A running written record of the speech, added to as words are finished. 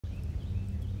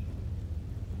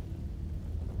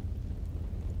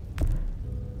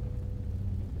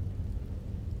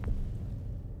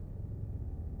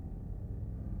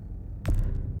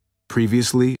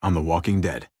Previously on The Walking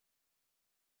Dead.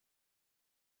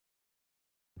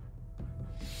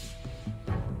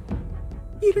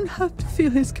 You don't have to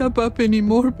fill his cup up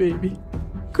anymore, baby.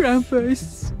 Grandpa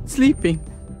is sleeping.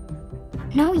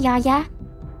 No, Yaya.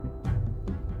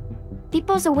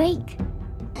 Pipo's awake.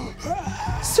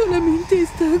 Solamente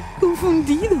está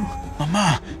confundido.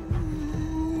 Mamá!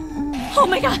 Oh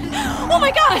my god! Oh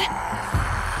my god!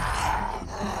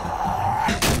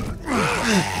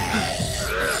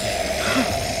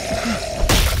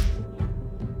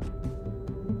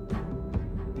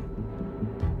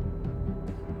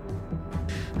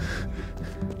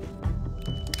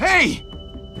 Hey!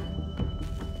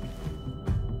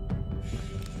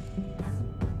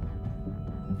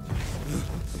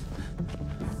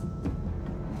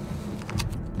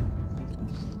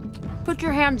 Put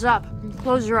your hands up and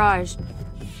close your eyes.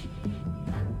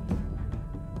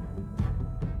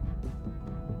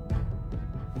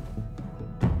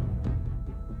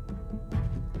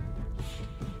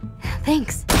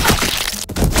 Thanks.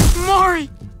 Mari!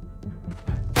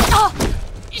 Oh!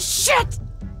 Shit!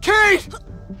 Kate!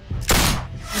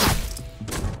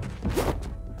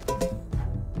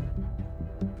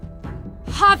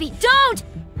 Javi, don't!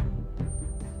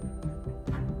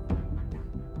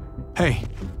 Hey.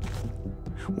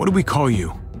 What do we call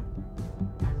you?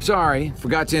 Sorry,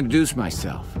 forgot to introduce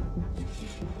myself.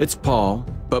 It's Paul,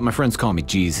 but my friends call me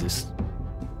Jesus.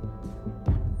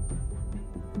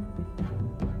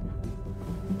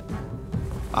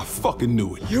 I fucking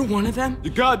knew it. You're one of them?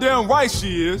 You're goddamn right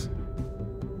she is.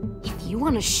 If you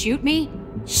want to shoot me,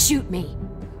 shoot me.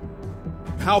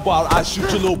 How about I shoot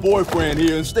your little boyfriend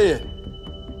here instead?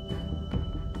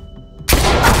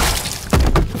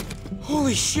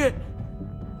 Holy shit!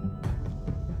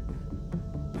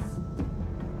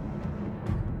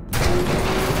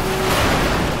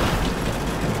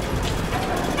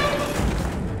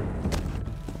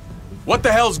 What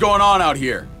the hell's going on out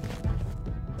here?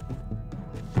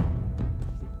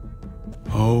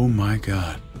 Oh my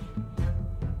god.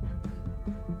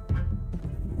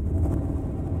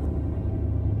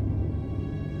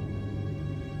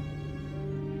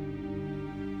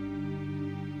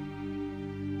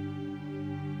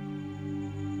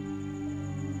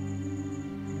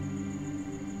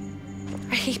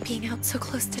 I hate being out so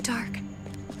close to dark.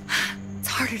 It's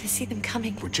harder to see them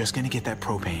coming. We're just gonna get that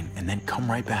propane and then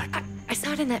come right back. I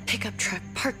saw it in that pickup truck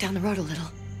parked down the road a little,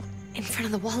 in front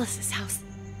of the Wallace's house.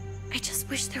 I just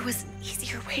wish there was an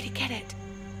easier way to get it,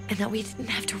 and that we didn't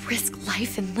have to risk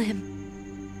life and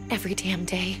limb every damn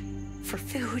day for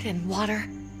food and water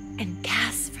and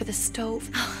gas for the stove.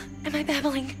 Oh, am I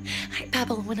babbling? I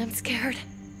babble when I'm scared.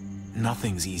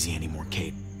 Nothing's easy anymore,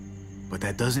 Kate. But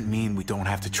that doesn't mean we don't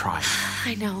have to try.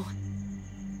 I know.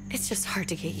 It's just hard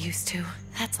to get used to,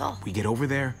 that's all. We get over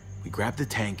there, we grab the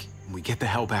tank, and we get the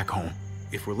hell back home.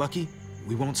 If we're lucky,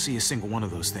 we won't see a single one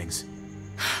of those things.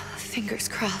 Fingers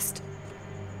crossed.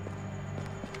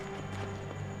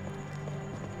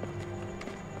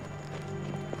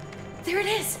 There it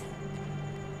is!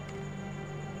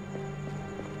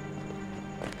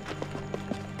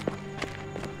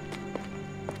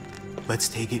 Let's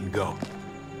take it and go.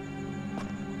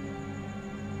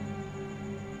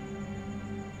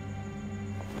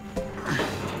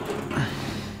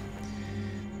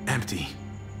 Empty.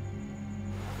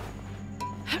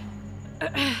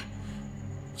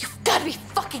 You've gotta be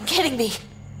fucking kidding me!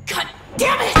 God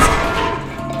damn it!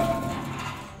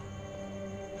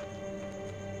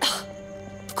 Ugh.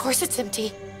 Of course it's empty.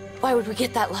 Why would we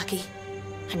get that lucky?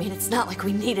 I mean, it's not like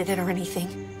we needed it or anything.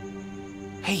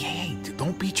 Hey,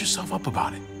 don't beat yourself up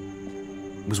about it.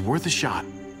 It was worth a shot.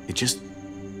 It just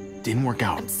didn't work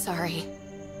out. I'm sorry.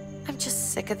 I'm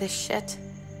just sick of this shit.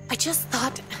 I just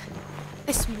thought,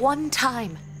 this one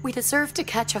time, we deserve to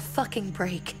catch a fucking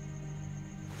break.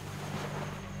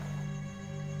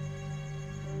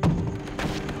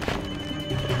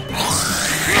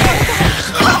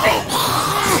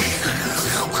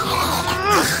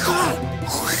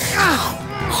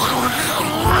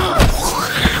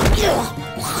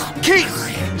 Kate!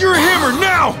 You're a hammer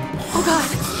now! Oh god,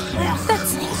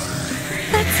 that's...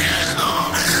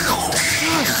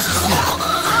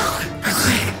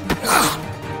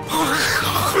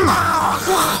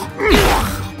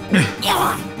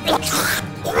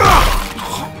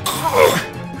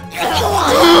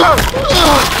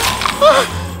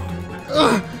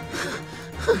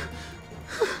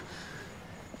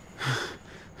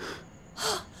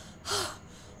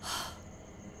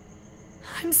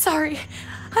 I'm sorry.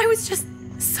 I was just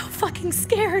so fucking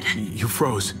scared. You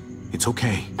froze. It's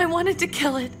okay. I wanted to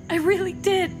kill it. I really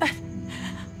did, but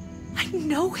I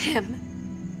know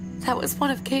him. That was one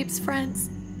of Gabe's friends.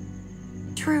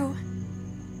 Drew.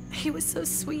 He was so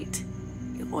sweet.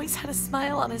 He always had a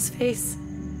smile on his face.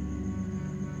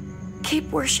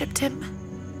 Gabe worshipped him.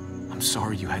 I'm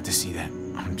sorry you had to see that.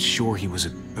 I'm sure he was a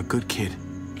good kid.'t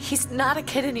not a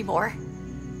kid anymore.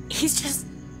 He's just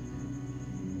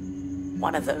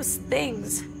one of those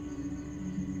things.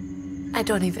 I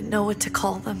don't even know what to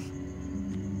call them.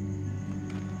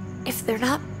 If they're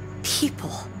not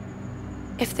people,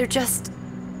 if they're just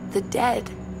the dead,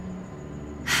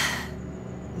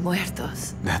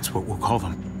 muertos. That's what we'll call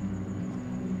them.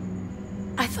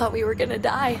 I thought we were gonna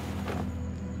die.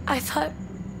 I thought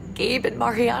Gabe and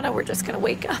Mariana were just gonna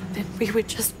wake up and we would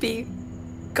just be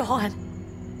gone.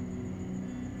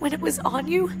 When it was on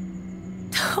you,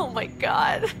 oh my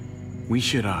God. We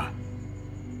should,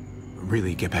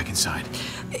 really get back inside.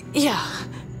 Yeah,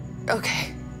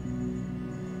 okay.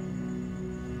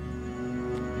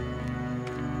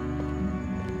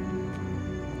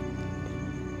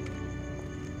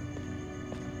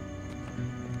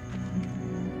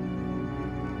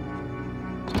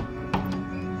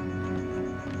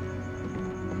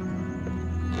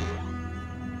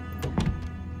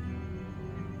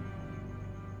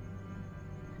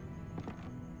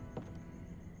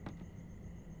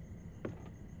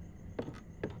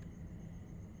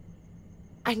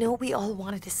 I know we all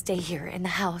wanted to stay here in the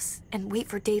house and wait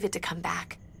for David to come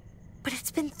back. But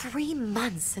it's been 3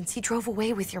 months since he drove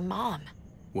away with your mom.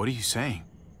 What are you saying?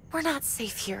 We're not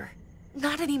safe here.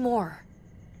 Not anymore.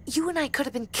 You and I could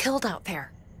have been killed out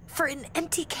there. For an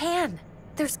empty can.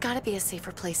 There's gotta be a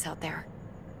safer place out there.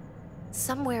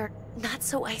 Somewhere not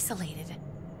so isolated.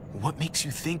 What makes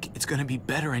you think it's gonna be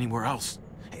better anywhere else?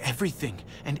 Everything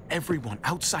and everyone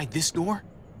outside this door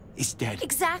is dead.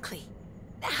 Exactly.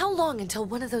 How long until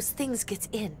one of those things gets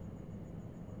in?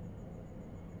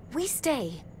 We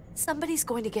stay, somebody's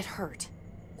going to get hurt.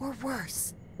 Or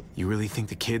worse. You really think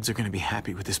the kids are gonna be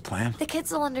happy with this plan? The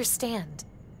kids will understand.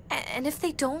 And if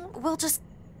they don't, we'll just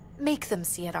make them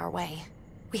see it our way.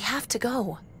 We have to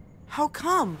go. How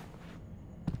come?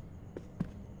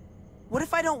 What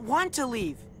if I don't want to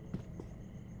leave?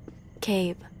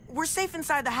 Gabe. We're safe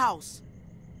inside the house.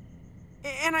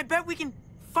 And I bet we can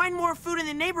find more food in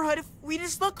the neighborhood if we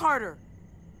just look harder.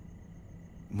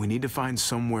 We need to find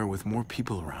somewhere with more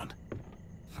people around.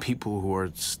 People who are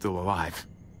still alive.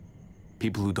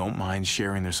 People who don't mind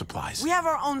sharing their supplies. We have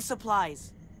our own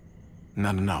supplies.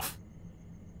 Not enough.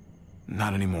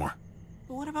 Not anymore.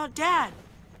 But what about Dad?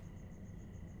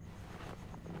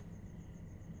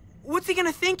 What's he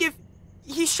gonna think if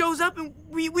he shows up and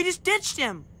we just ditched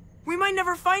him? We might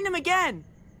never find him again.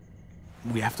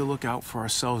 We have to look out for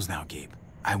ourselves now, Gabe.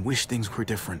 I wish things were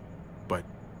different, but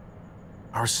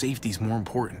our safety's more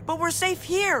important. But we're safe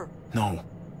here. No,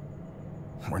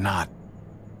 we're not.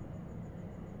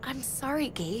 I'm sorry,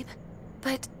 Gabe,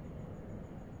 but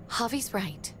Javi's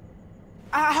right.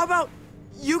 How about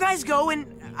you guys go and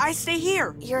I stay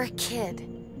here? You're a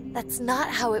kid. That's not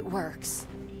how it works.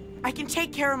 I can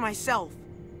take care of myself.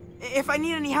 If I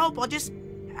need any help, I'll just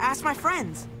ask my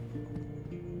friends.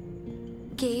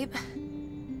 Gabe,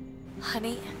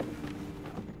 honey.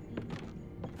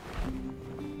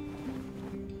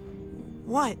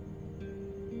 What?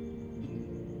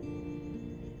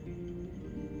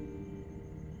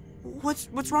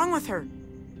 What's wrong with her?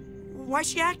 Why's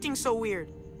she acting so weird?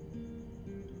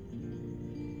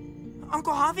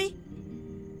 Uncle Javi?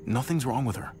 Nothing's wrong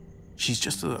with her. She's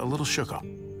just a little shook up,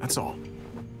 that's all.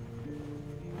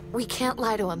 We can't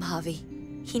lie to him, Javi.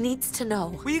 He needs to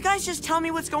know. Will you guys just tell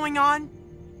me what's going on?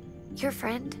 Your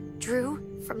friend,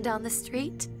 Drew, from down the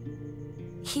street,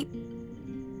 he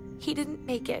didn't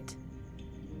make it.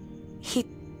 He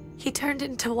turned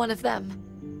into one of them.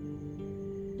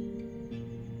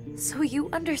 So you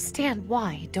understand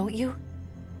why, don't you?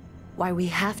 Why we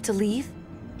have to leave?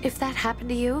 If that happened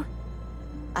to you,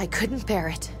 I couldn't bear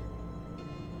it.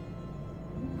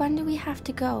 When do we have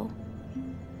to go?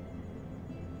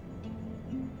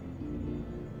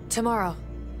 Tomorrow,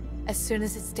 as soon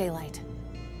as it's daylight.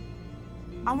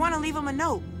 I want to leave him a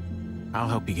note. I'll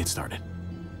help you get started.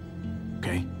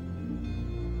 Okay?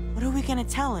 What are we gonna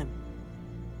tell him?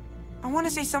 I want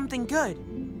to say something good.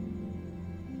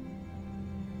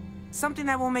 Something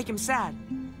that won't make him sad.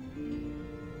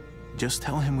 Just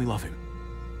tell him we love him.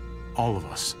 All of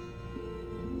us.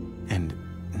 And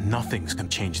nothing's gonna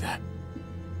change that.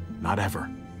 Not ever.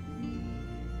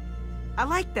 I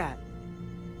like that.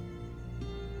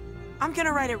 I'm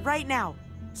gonna write it right now,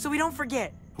 so we don't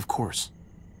forget. Of course.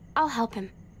 I'll help him.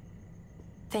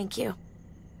 Thank you.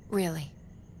 Really.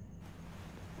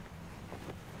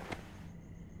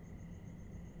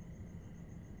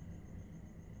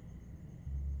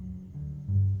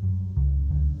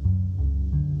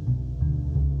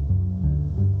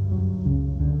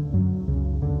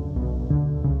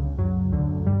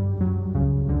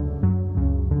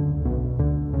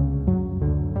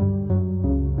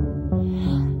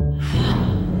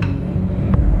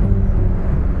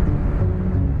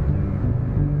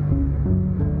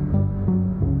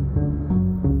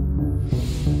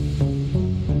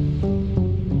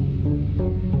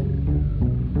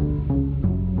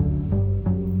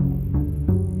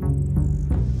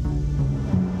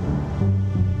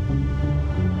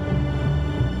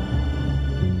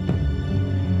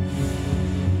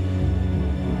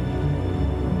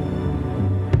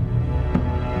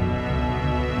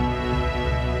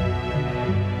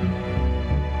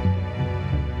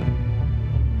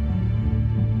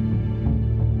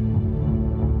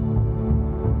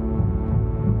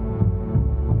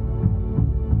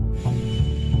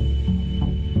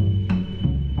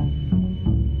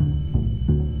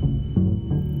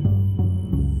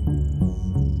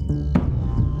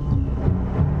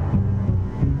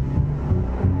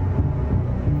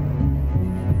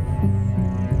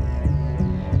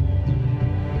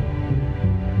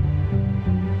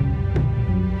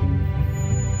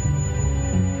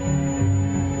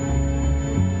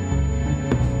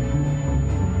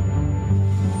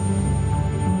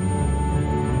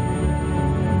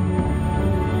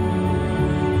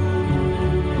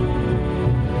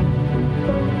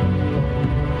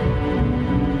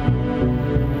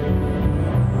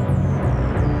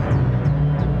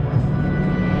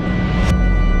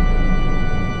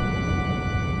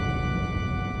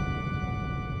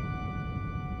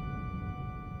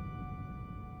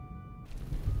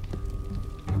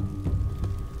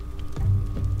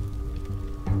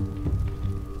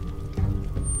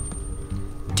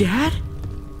 Dad?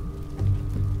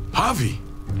 Javi!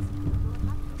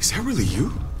 Is that really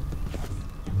you?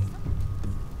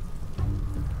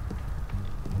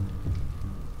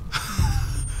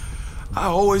 I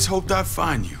always hoped I'd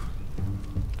find you.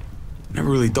 Never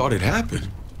really thought it'd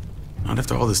happen. Not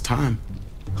after all this time.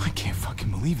 I can't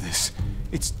fucking believe this.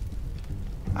 It's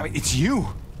you.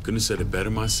 Couldn't have said it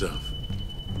better myself.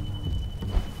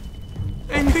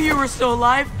 I knew you were still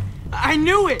alive. I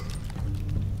knew it.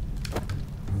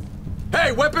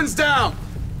 Hey, weapons down!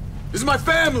 This is my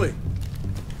family!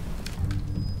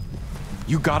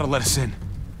 You gotta let us in.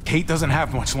 Kate doesn't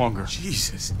have much longer.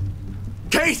 Jesus.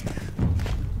 Kate!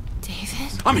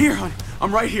 David? I'm here, hon.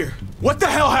 I'm right here. What the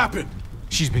hell happened?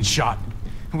 She's been shot.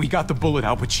 We got the bullet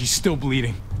out, but she's still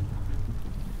bleeding.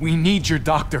 We need your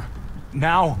doctor.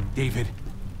 Now, David.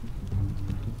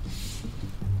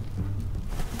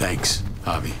 Thanks,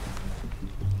 Javi,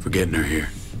 for getting her here.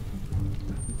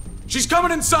 She's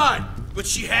coming inside! But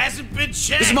she hasn't been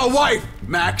checked. This is my wife,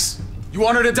 Max. You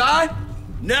want her to die?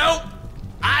 No,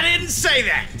 I didn't say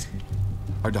that.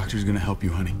 Our doctor's gonna help you,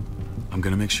 honey. I'm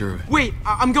gonna make sure of it. Wait,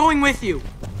 I'm going with you.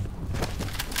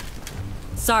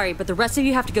 Sorry, but the rest of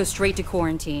you have to go straight to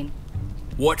quarantine.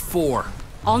 What for?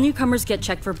 All newcomers get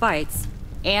checked for bites,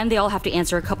 and they all have to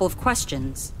answer a couple of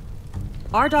questions.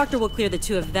 Our doctor will clear the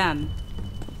two of them,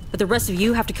 but the rest of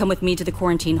you have to come with me to the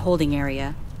quarantine holding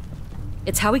area.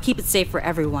 It's how we keep it safe for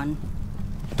everyone.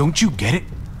 Don't you get it?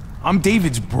 I'm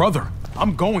David's brother.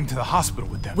 I'm going to the hospital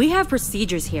with them. We have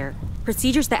procedures here.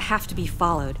 Procedures that have to be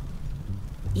followed.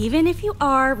 Even if you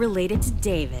are related to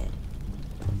David.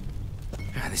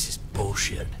 This is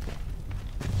bullshit.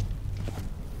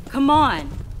 Come on.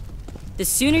 The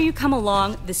sooner you come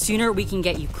along, the sooner we can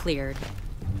get you cleared.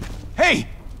 Hey!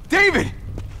 David!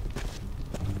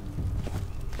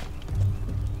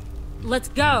 Let's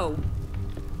go.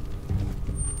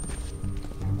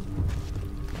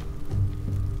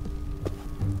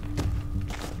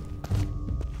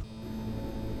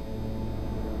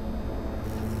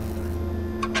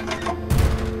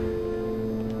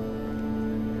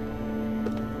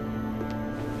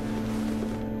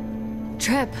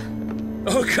 Trip.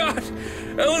 Oh God,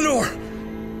 Eleanor!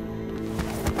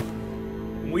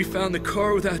 When we found the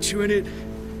car without you in it,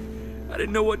 I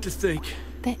didn't know what to think.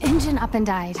 The engine up and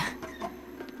died.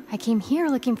 I came here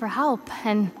looking for help,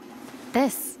 and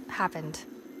this happened.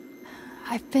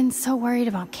 I've been so worried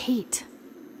about Kate.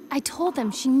 I told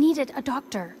them she needed a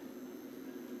doctor.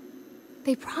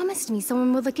 They promised me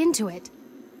someone would look into it.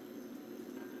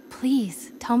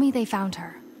 Please, tell me they found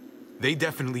her. They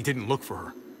definitely didn't look for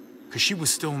her, because she was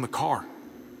still in the car.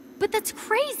 But that's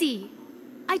crazy!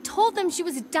 I told them she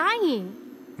was dying.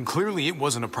 And clearly it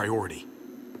wasn't a priority.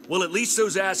 Well, at least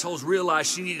those assholes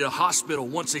realized she needed a hospital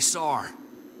once they saw her.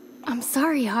 I'm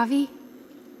sorry, Javi.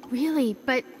 Really,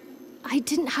 but I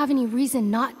didn't have any reason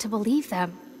not to believe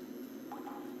them.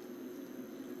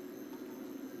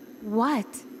 What?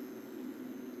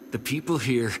 The people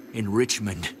here in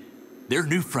Richmond, their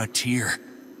new frontier.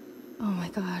 Oh my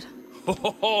God.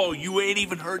 Oh, you ain't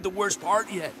even heard the worst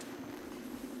part yet.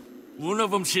 One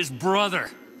of them's his brother.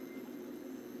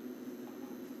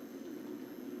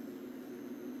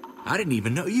 I didn't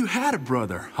even know you had a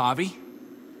brother, Javi.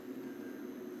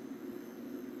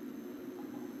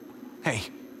 Hey,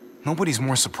 nobody's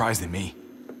more surprised than me.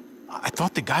 I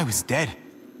thought the guy was dead.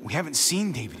 We haven't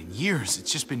seen David in years.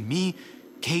 It's just been me,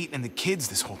 Kate, and the kids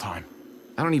this whole time.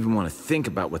 I don't even want to think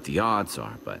about what the odds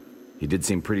are, but he did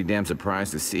seem pretty damn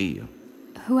surprised to see you.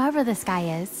 Whoever this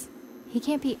guy is, he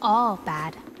can't be all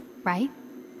bad, right?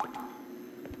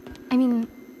 I mean,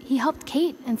 he helped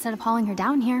Kate instead of hauling her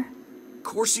down here. Of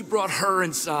course he brought her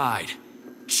inside.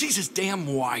 She's his damn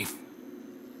wife.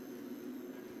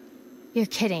 You're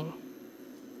kidding.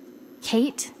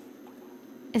 Kate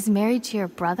is married to your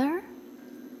brother?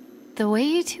 The way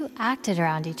you two acted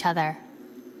around each other.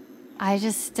 I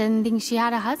just didn't think she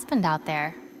had a husband out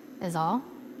there, is all.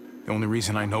 The only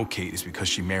reason I know Kate is because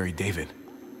she married David.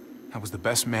 I was the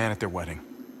best man at their wedding.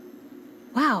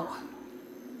 Wow.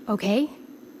 Okay.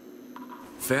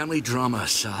 Family drama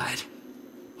aside,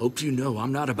 hope you know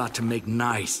I'm not about to make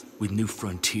nice with New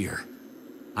Frontier.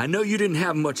 I know you didn't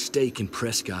have much stake in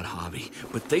Prescott, Javi,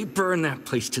 but they burned that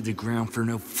place to the ground for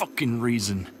no fucking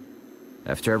reason.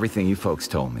 After everything you folks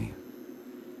told me,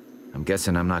 I'm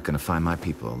guessing I'm not gonna find my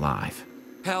people alive.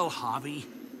 Hell, Javi.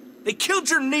 They killed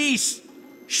your niece!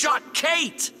 Shot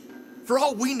Kate! For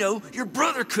all we know, your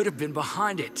brother could have been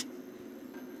behind it.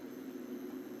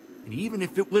 And even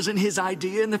if it wasn't his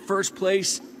idea in the first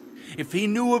place, if he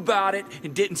knew about it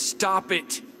and didn't stop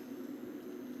it,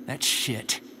 that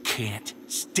shit can't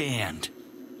stand.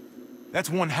 That's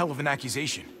one hell of an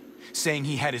accusation. saying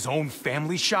he had his own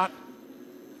family shot?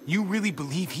 You really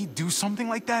believe he'd do something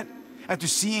like that after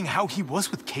seeing how he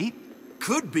was with Kate?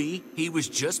 Could be he was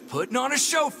just putting on a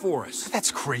show for us.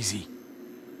 That's crazy.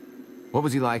 What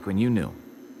was he like when you knew?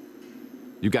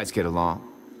 You guys get along?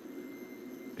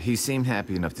 He seemed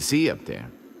happy enough to see you up there.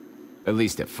 At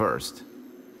least at first.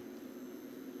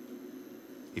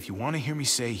 If you want to hear me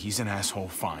say he's an asshole,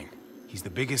 fine. He's the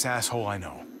biggest asshole I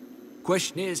know.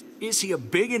 Question is he a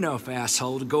big enough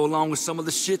asshole to go along with some of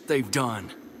the shit they've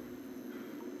done?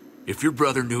 If your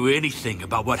brother knew anything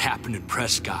about what happened in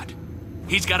Prescott,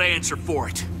 he's got to answer for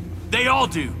it. They all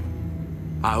do.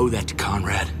 I owe that to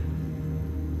Conrad.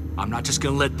 I'm not just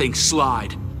gonna let things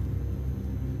slide.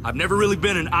 I've never really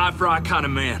been an eye-for-eye kind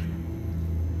of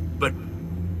man. But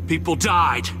people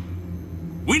died.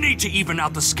 We need to even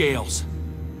out the scales.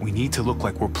 We need to look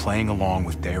like we're playing along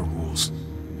with their rules.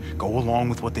 Go along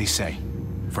with what they say.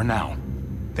 For now.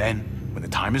 Then, when the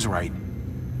time is right,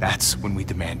 that's when we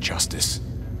demand justice.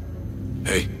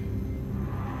 Hey.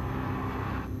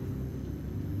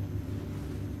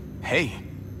 Hey.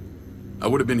 I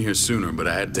would have been here sooner, but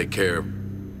I had to take care of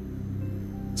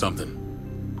something.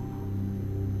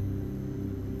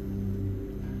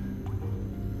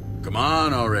 Come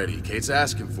on already. Kate's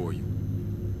asking for you.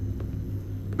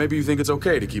 Maybe you think it's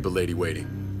okay to keep a lady waiting.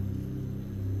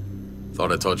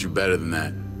 Thought I taught you better than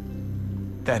that.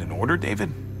 That in order,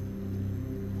 David?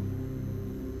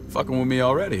 Fucking with me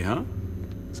already, huh?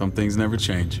 Some things never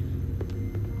change.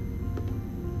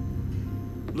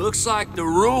 Looks like the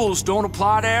rules don't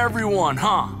apply to everyone,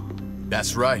 huh?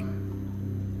 That's right.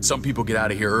 Some people get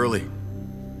out of here early.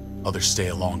 Others stay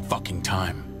a long fucking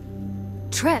time.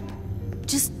 Trip,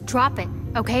 just drop it,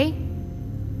 okay?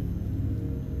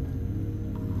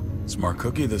 Smart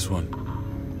cookie, this one.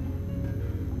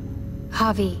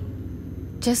 Javi,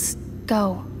 just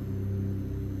go.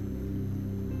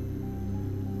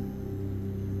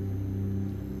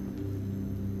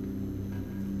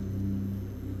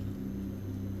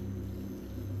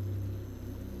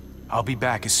 I'll be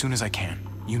back as soon as I can.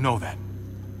 You know that.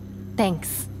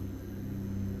 Thanks.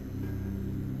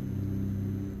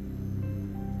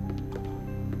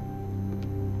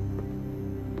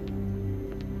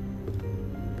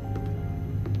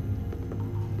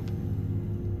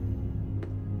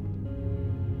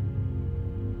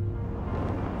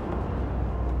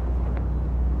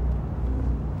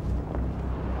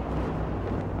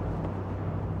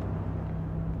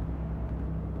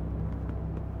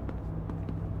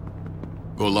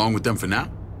 Go along with them for now?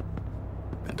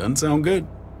 That doesn't sound good.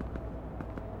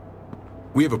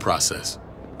 We have a process,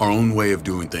 our own way of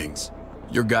doing things.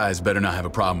 Your guys better not have a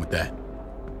problem with that.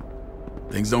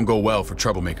 Things don't go well for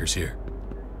troublemakers here.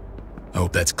 I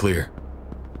hope that's clear.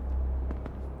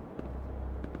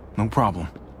 No problem.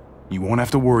 You won't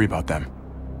have to worry about them.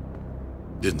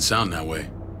 Didn't sound that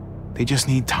way. They just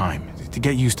need time to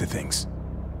get used to things.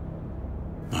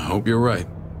 I hope you're right.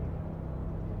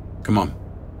 Come on.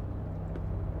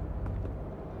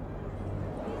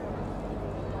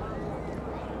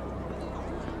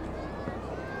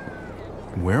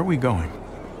 Where are we going?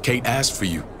 Kate asked for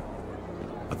you.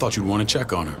 I thought you'd want to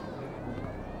check on her.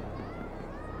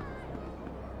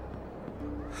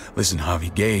 Listen,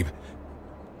 Javi, Gabe,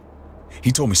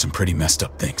 he told me some pretty messed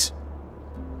up things.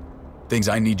 Things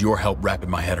I need your help wrapping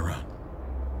my head around.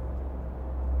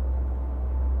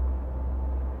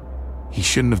 He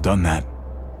shouldn't have done that.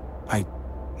 I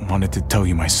wanted to tell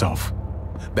you myself.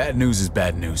 Bad news is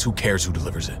bad news. Who cares who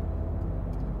delivers it?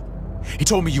 He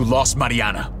told me you lost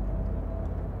Mariana.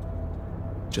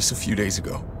 Just a few days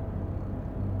ago.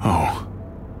 Oh.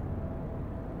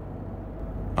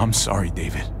 I'm sorry,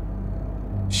 David.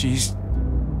 She's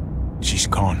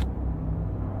gone.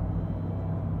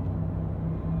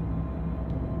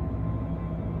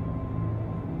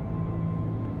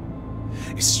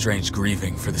 It's strange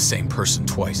grieving for the same person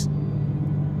twice.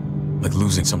 Like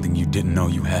losing something you didn't know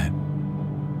you had.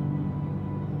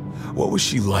 What was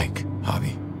she like,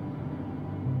 Javi?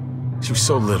 She was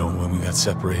so little when we got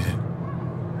separated.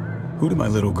 Who did my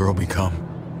little girl become?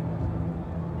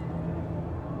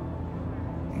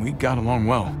 We got along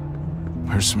well.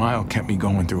 Her smile kept me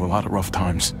going through a lot of rough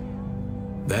times.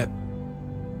 That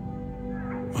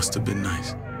must have been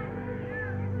nice.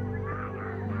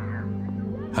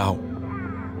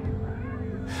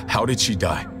 How did she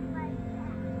die?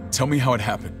 Tell me how it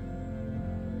happened.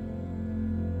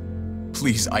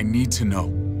 Please, I need to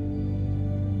know.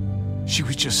 She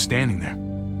was just standing there,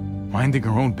 minding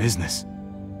her own business.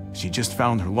 She just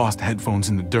found her lost headphones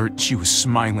in the dirt. She was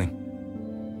smiling.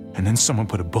 And then someone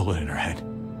put a bullet in her head.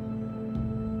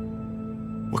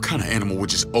 What kind of animal would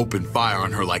just open fire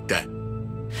on her like that?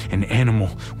 An animal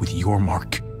with your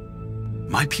mark.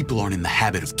 My people aren't in the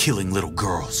habit of killing little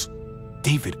girls.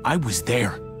 David, I was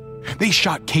there. They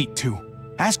shot Kate too.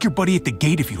 Ask your buddy at the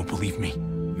gate if you don't believe me.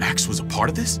 Max was a part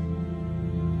of this?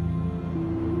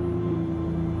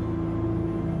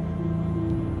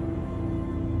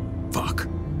 Fuck.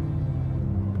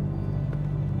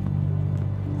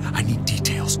 I need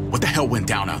details. What the hell went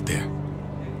down out there?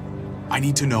 I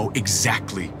need to know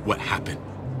exactly what happened.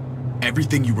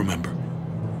 Everything you remember.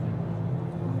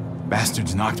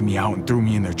 Bastards knocked me out and threw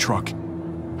me in their truck.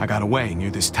 I got away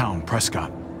near this town,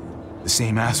 Prescott. The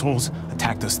same assholes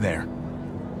attacked us there.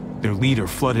 Their leader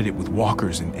flooded it with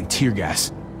walkers and tear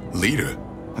gas. Leader?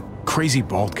 A crazy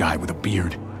bald guy with a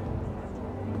beard.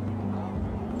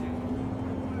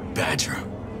 Badger,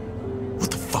 what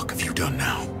the fuck have you done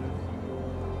now?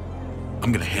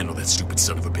 I'm gonna handle that stupid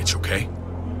son of a bitch, okay?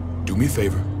 Do me a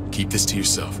favor, keep this to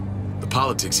yourself. The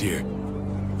politics here,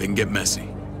 they can get messy.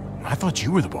 I thought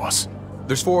you were the boss.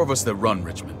 There's 4 of us that run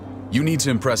Richmond. You need to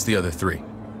impress the other 3.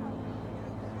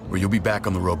 Or you'll be back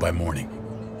on the road by morning.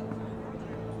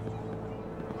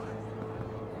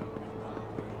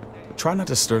 Try not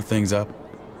to stir things up.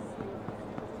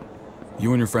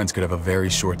 You and your friends could have a very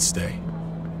short stay.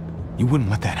 You wouldn't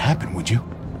let that happen, would you?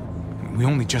 We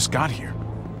only just got here.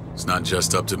 It's not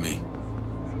just up to me.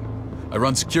 I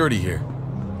run security here,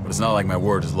 but it's not like my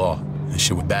word is law. This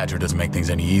shit with Badger doesn't make things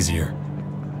any easier.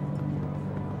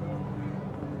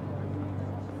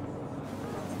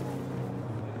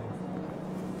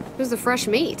 Who's the fresh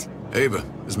meat? Ava,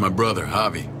 this is my brother,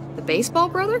 Javi. The baseball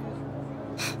brother?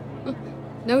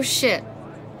 No shit.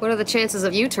 What are the chances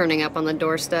of you turning up on the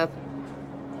doorstep?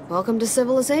 Welcome to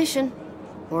civilization.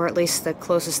 Or at least the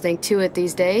closest thing to it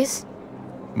these days.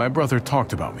 My brother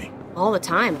talked about me. All the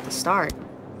time at the start.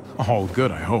 All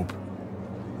good, I hope.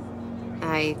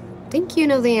 I think you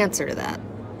know the answer to that.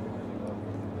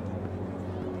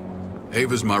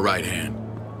 Ava's my right hand.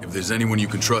 If there's anyone you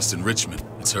can trust in Richmond,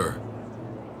 it's her.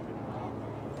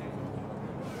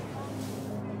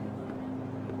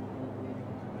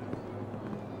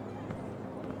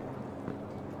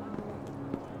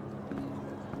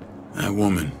 That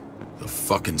woman, the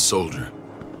fucking soldier.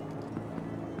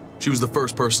 She was the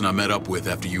first person I met up with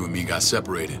after you and me got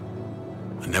separated.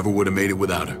 I never would have made it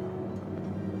without her.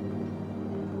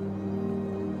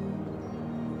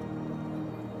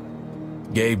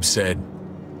 Gabe said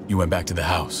you went back to the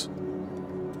house.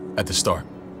 At the start.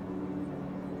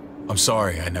 I'm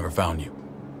sorry I never found you.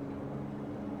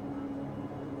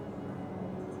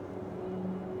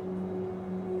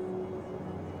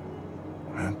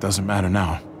 It doesn't matter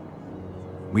now.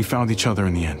 We found each other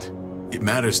in the end. It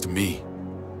matters to me.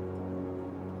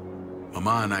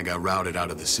 Mama and I got routed out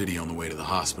of the city on the way to the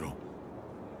hospital.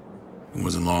 It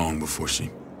wasn't long before she...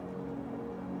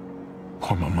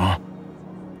 Poor Mama.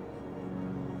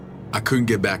 I couldn't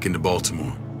get back into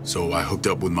Baltimore, so I hooked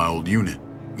up with my old unit.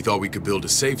 We thought we could build a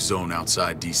safe zone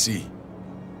outside D.C.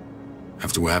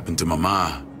 After what happened to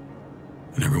Mama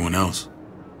and everyone else,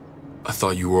 I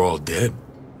thought you were all dead.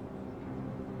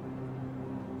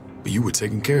 But you were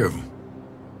taking care of them,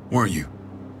 weren't you?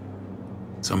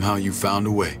 Somehow you found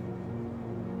a way.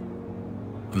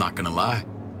 I'm not gonna lie.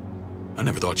 I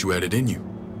never thought you had it in you.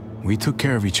 We took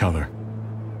care of each other.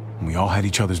 And we all had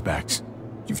each other's backs.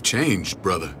 You've changed,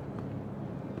 brother.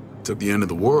 Took the end of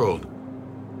the world,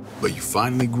 but you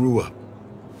finally grew up.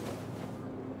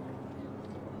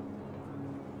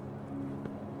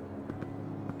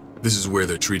 This is where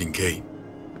they're treating Kate.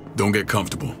 Don't get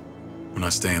comfortable. We're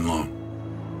not staying long.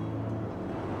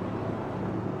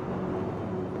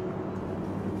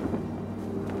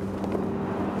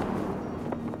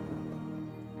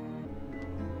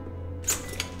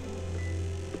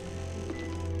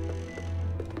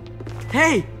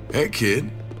 Hey! Hey, kid.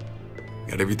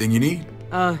 Got everything you need?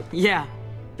 Yeah.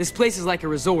 This place is like a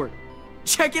resort.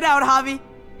 Check it out, Javi.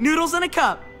 Noodles in a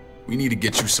cup. We need to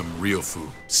get you some real food.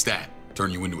 Stat.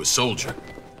 Turn you into a soldier.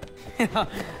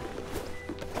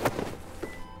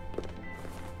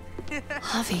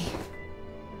 Javi,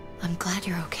 I'm glad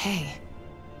you're okay.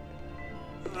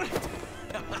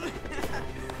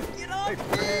 Get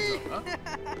off me!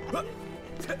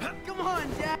 Come on,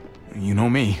 Jack. You know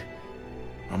me.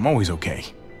 I'm always okay.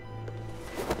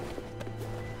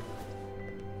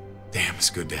 Damn, it's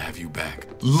good to have you back.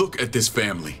 Look at this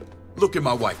family. Look at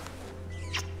my wife.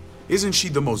 Isn't she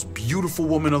the most beautiful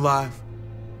woman alive?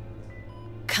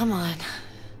 Come on.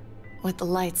 With the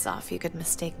lights off, you could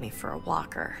mistake me for a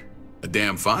walker. A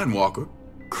damn fine walker.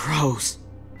 Gross.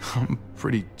 I'm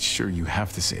pretty sure you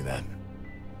have to say that.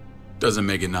 Doesn't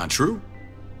make it not true.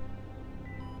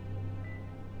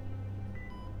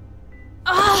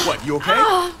 What, you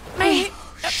okay?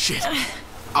 Shit.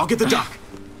 I'll get the doc.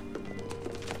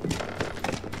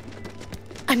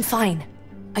 I'm fine.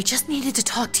 I just needed to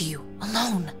talk to you,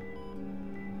 alone.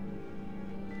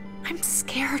 I'm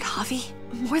scared, Javi.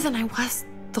 More than I was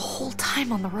the whole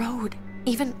time on the road.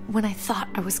 Even when I thought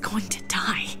I was going to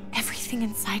die, everything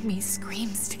inside me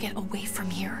screams to get away from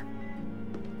here.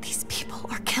 These people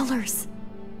are killers.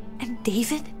 And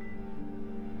David?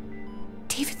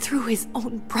 David threw his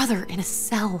own brother in a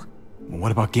cell.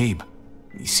 What about Gabe?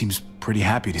 He seems pretty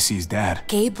happy to see his dad.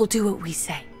 Gabe will do what we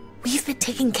say. We've been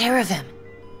taking care of him.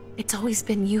 It's always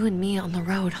been you and me on the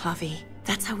road, Javi.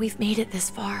 That's how we've made it this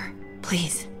far.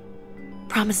 Please,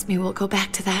 promise me we'll go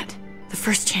back to that the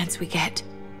first chance we get.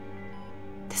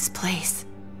 This place,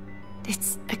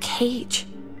 it's a cage.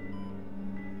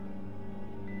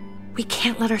 We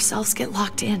can't let ourselves get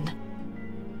locked in.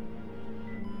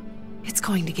 It's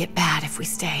going to get bad if we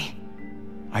stay.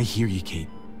 I hear you, Kate,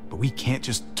 but we can't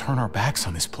just turn our backs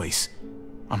on this place.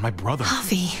 On my brother.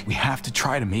 Javi. We have to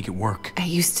try to make it work. I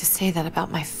used to say that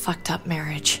about my fucked up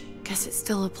marriage. Guess it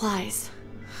still applies.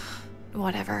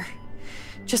 Whatever.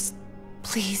 Just,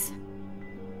 please.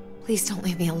 Please don't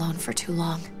leave me alone for too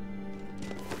long.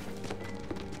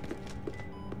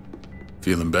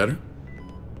 Feeling better?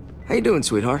 How you doing,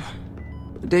 sweetheart?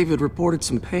 David reported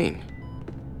some pain.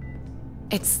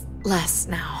 It's less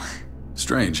now.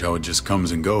 Strange how it just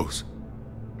comes and goes.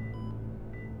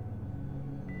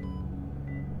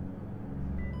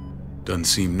 Doesn't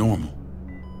seem normal.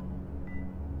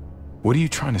 What are you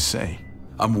trying to say?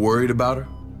 I'm worried about her.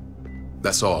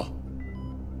 That's all.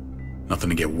 Nothing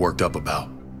to get worked up about.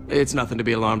 It's nothing to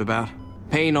be alarmed about.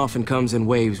 Pain often comes in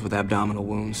waves with abdominal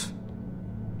wounds.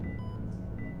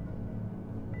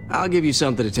 I'll give you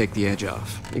something to take the edge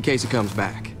off, in case it comes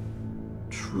back.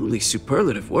 Truly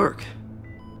superlative work.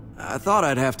 I thought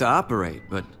I'd have to operate,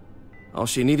 but all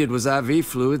she needed was IV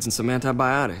fluids and some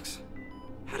antibiotics.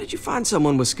 How did you find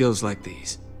someone with skills like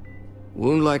these? A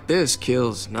wound like this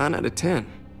kills 9 out of 10.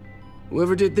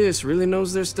 Whoever did this really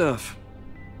knows their stuff.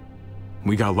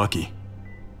 We got lucky.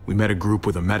 We met a group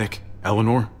with a medic,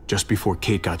 Eleanor, just before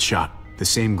Kate got shot. The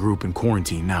same group in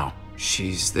quarantine now.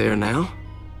 She's there now?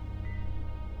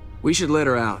 We should let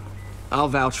her out. I'll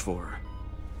vouch for her.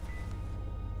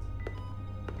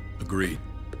 Agreed.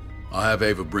 I'll have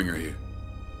Ava bring her here.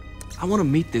 I want to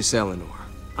meet this Eleanor.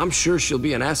 I'm sure she'll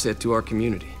be an asset to our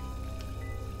community.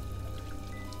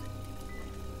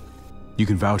 You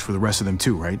can vouch for the rest of them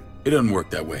too, right? It doesn't work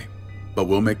that way, but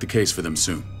we'll make the case for them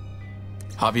soon.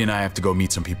 Javi and I have to go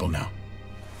meet some people now.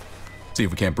 See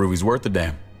if we can't prove he's worth the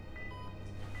damn.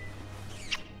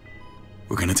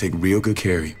 We're gonna take real good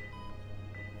care of you.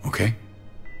 Okay?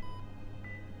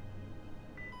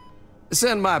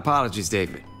 Send my apologies,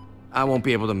 David. I won't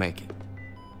be able to make it.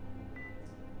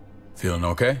 Feeling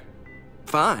okay?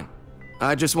 Fine.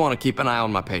 I just want to keep an eye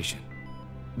on my patient.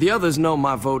 The others know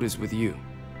my vote is with you.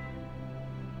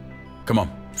 Come on.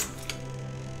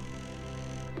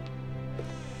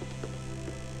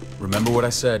 Remember what I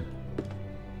said.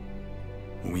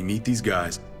 When we meet these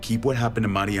guys, keep what happened to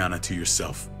Mariana to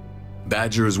yourself.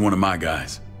 Badger is one of my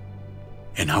guys,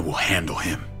 and I will handle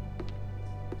him.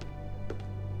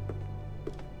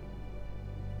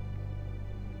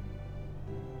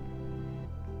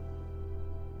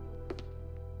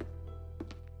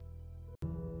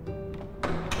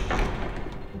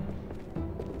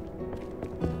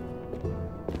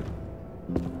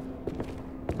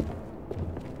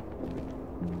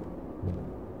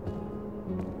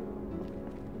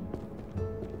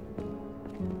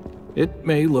 It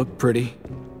may look pretty,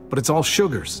 but it's all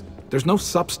sugars. There's no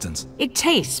substance. It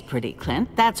tastes pretty,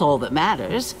 Clint. That's all that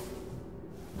matters.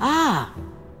 Ah,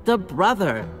 the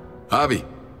brother. Javi,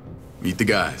 meet the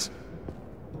guys.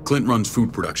 Clint runs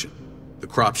food production. The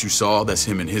crops you saw, that's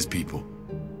him and his people.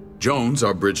 Jones,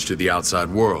 our bridge to the outside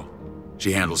world.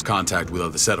 She handles contact with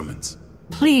other settlements.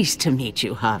 Pleased to meet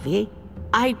you, Javi.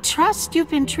 I trust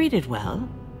you've been treated well.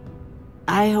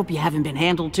 I hope you haven't been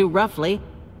handled too roughly.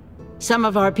 Some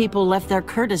of our people left their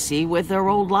courtesy with their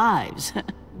old lives.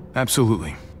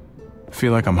 Absolutely.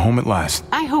 Feel like I'm home at last.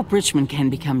 I hope Richmond can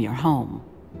become your home.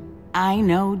 I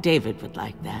know David would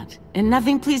like that, and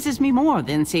nothing pleases me more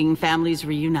than seeing families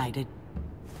reunited.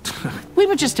 We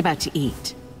were just about to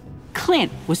eat.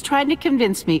 Clint was trying to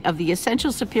convince me of the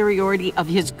essential superiority of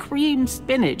his creamed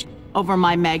spinach over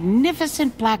my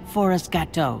magnificent Black Forest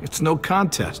gâteau. It's no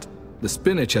contest. The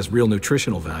spinach has real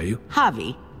nutritional value.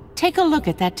 Javi, take a look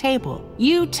at that table.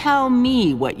 You tell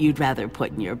me what you'd rather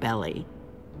put in your belly.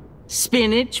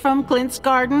 Spinach from Clint's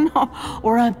garden,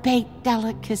 or a baked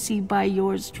delicacy by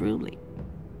yours truly?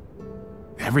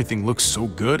 Everything looks so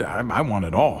good, I want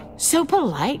it all. So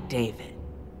polite, David.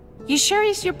 You sure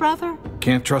he's your brother?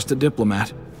 Can't trust a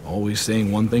diplomat. Always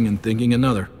saying one thing and thinking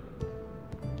another.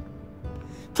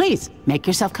 Please, make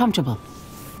yourself comfortable.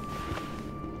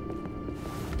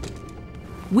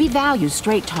 We value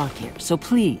straight talk here, so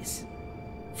please,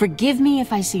 forgive me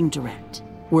if I seem direct.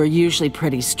 We're usually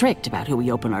pretty strict about who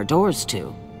we open our doors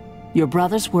to. Your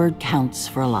brother's word counts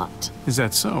for a lot. Is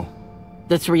that so?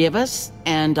 The three of us,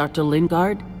 and Dr.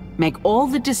 Lingard, make all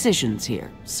the decisions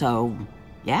here, so,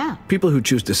 yeah. People who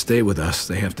choose to stay with us,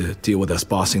 they have to deal with us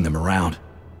bossing them around.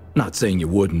 Not saying you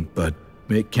wouldn't, but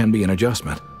it can be an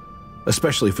adjustment.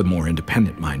 Especially for the more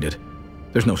independent-minded.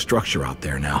 There's no structure out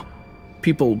there now.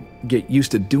 People get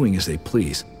used to doing as they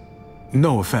please.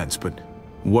 No offense, but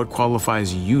what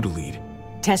qualifies you to lead?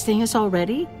 Testing us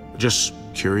already? Just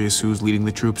curious who's leading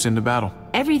the troops into battle.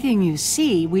 Everything you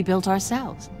see, we built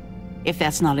ourselves. If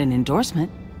that's not an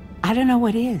endorsement, I don't know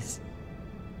what is.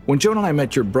 When Joan and I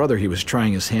met your brother, he was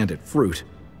trying his hand at fruit.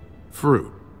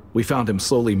 Fruit? We found him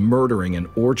slowly murdering an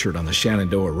orchard on the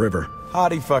Shenandoah River.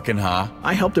 Howdy fucking ha.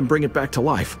 I helped him bring it back to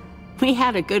life. We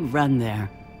had a good run there.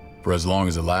 For as long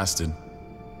as it lasted.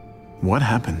 What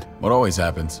happened? What always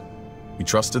happens. We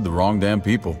trusted the wrong damn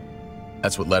people.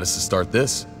 That's what led us to start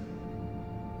this.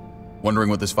 Wondering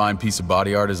what this fine piece of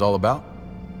body art is all about?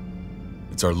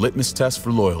 It's our litmus test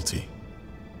for loyalty.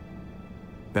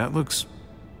 That looks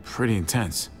pretty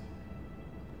intense.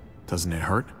 Doesn't it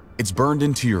hurt? It's burned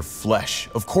into your flesh.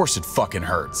 Of course it fucking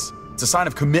hurts. It's a sign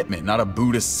of commitment, not a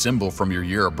Buddhist symbol from your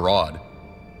year abroad.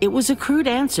 It was a crude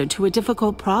answer to a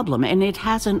difficult problem, and it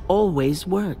hasn't always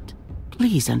worked.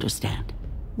 Please understand.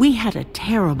 We had a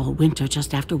terrible winter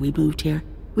just after we moved here.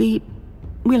 We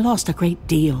lost a great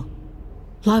deal.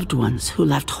 Loved ones who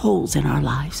left holes in our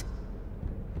lives.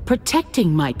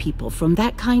 Protecting my people from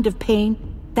that kind of pain,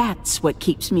 that's what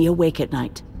keeps me awake at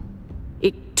night.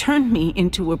 It turned me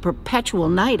into a perpetual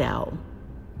night owl.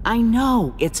 I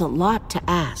know it's a lot to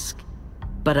ask,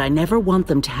 but I never want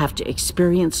them to have to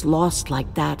experience loss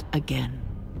like that again.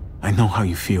 I know how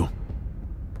you feel.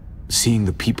 Seeing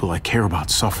the people I care about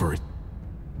suffer,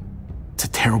 it's a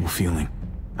terrible feeling.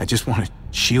 I just want to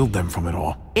shield them from it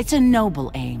all. It's a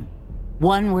noble aim,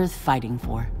 one worth fighting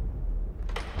for.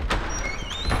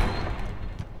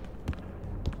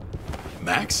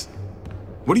 Max?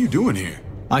 What are you doing here?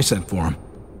 I sent for him.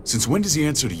 Since when does he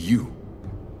answer to you?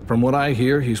 From what I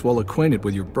hear, he's well acquainted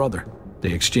with your brother.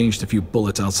 They exchanged a few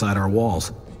bullets outside our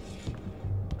walls.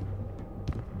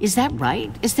 Is that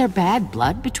right? Is there bad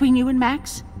blood between you and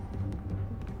Max?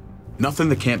 Nothing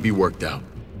that can't be worked out.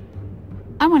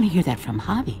 I want to hear that from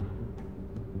Javi.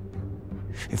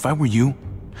 If I were you,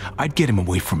 I'd get him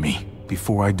away from me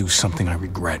before I do something I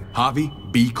regret.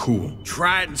 Javi, be cool.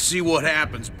 Try it and see what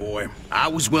happens, boy. I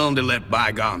was willing to let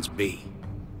bygones be.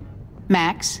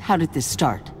 Max, how did this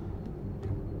start?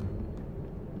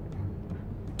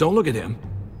 Don't look at him.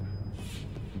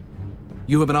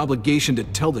 You have an obligation to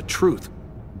tell the truth.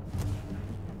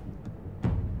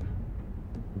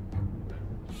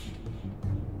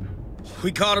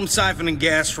 We caught him siphoning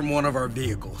gas from one of our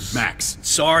vehicles. Max.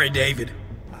 Sorry, David.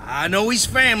 I know he's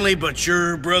family, but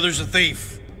your brother's a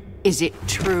thief. Is it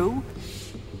true?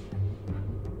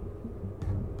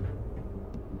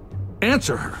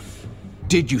 Answer her.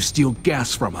 Did you steal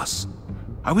gas from us?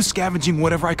 I was scavenging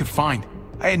whatever I could find.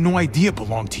 I had no idea it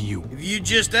belonged to you. If you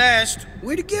just asked,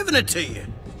 we'd have given it to you.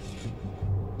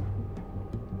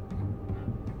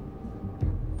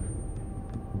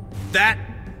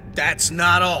 That's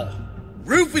not all.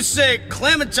 Rufus said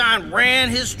Clementine ran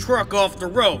his truck off the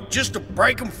road just to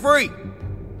break him free.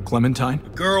 Clementine? A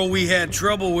girl we had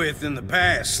trouble with in the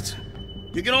past.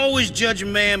 You can always judge a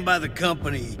man by the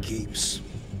company he keeps.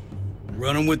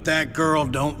 Running with that girl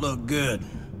don't look good.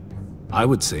 I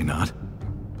would say not.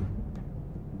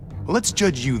 Well, let's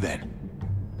judge you then.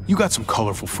 You got some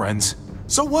colorful friends.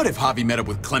 So what if Javi met up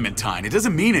with Clementine? It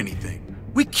doesn't mean anything.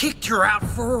 We kicked her out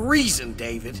for a reason,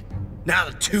 David. Now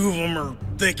the two of them are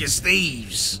thick as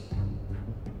thieves.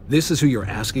 This is who you're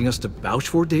asking us to vouch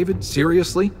for, David?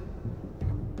 Seriously?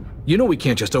 You know we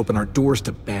can't just open our doors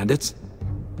to bandits.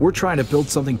 We're trying to build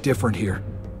something different here.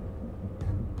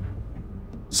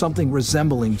 Something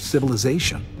resembling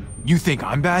civilization. You think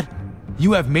I'm bad?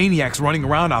 You have maniacs running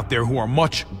around out there who are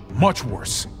much, much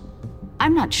worse.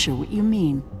 I'm not sure what you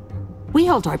mean. We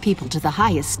hold our people to the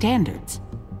highest standards.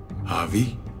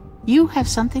 Javi? You have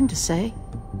something to say?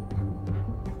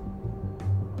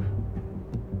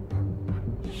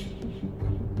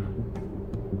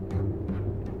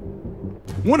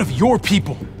 One of your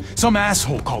people, some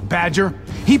asshole called Badger,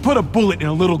 he put a bullet in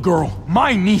a little girl,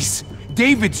 my niece,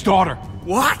 David's daughter.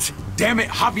 What? Damn it,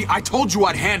 Javi, I told you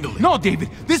I'd handle it. No,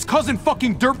 David, this cousin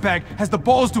fucking dirtbag has the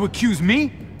balls to accuse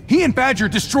me? He and Badger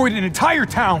destroyed an entire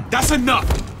town! That's enough!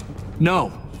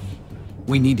 No.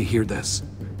 We need to hear this.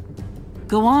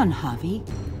 Go on, Javi.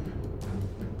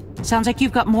 Sounds like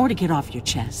you've got more to get off your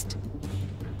chest.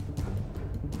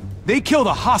 They killed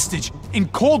a hostage in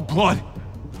cold blood.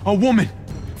 A woman,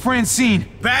 Francine.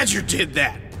 Badger did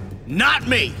that, not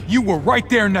me. You were right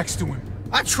there next to him.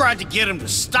 I tried to get him to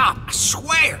stop, I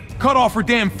swear. Cut off her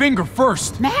damn finger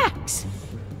first. Max!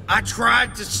 I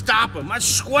tried to stop him, I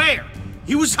swear.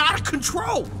 He was out of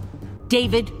control.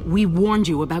 David, we warned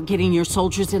you about getting your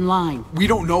soldiers in line. We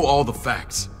don't know all the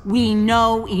facts. We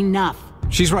know enough.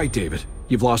 She's right, David.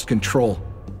 You've lost control.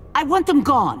 I want them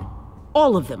gone.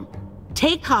 All of them.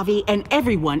 Take Javi and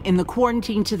everyone in the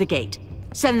quarantine to the gate.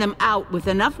 Send them out with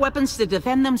enough weapons to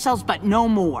defend themselves, but no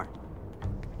more.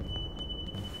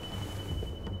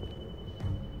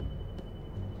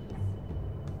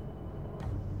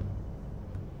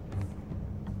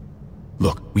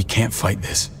 Look, we can't fight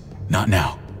this. Not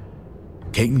now.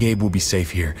 Kate and Gabe will be safe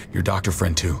here, your doctor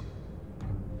friend too.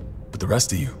 But the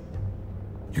rest of you,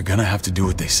 you're gonna have to do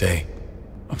what they say.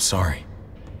 I'm sorry.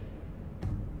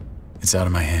 It's out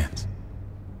of my hands.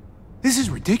 This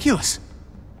is ridiculous.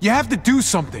 You have to do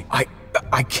something.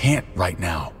 I can't right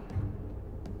now.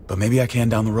 But maybe I can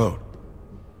down the road.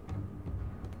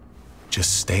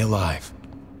 Just stay alive.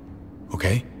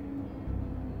 Okay?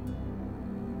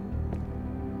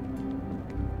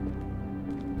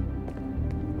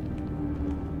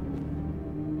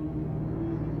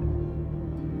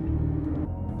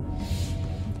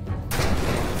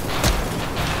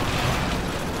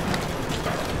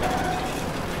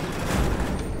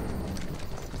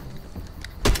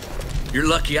 You're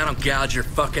lucky I don't gouge your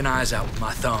fucking eyes out with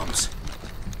my thumbs.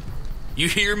 You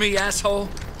hear me, asshole?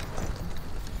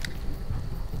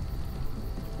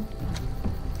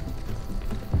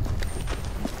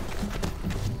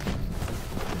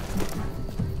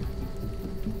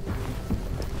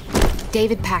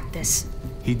 David packed this.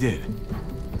 He did.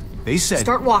 They said...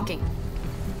 Start walking.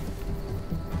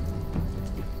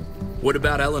 What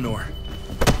about Eleanor?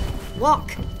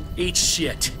 Walk. Eat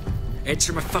shit.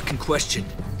 Answer my fucking question.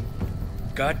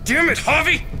 God damn it,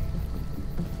 Javi!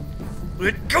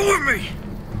 Let go of me!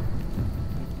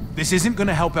 This isn't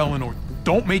gonna help Eleanor.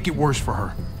 Don't make it worse for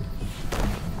her.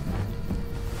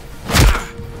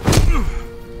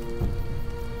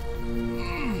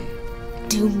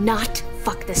 Do not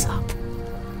fuck this up.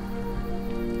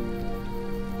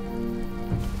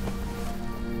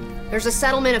 There's a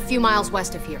settlement a few miles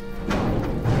west of here.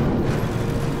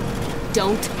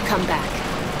 Don't come back.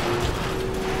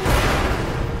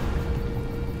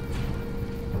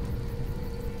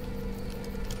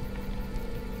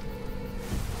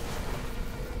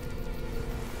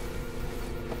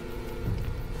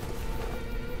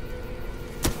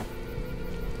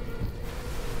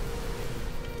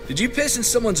 Did you piss in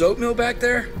someone's oatmeal back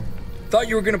there? Thought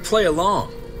you were gonna play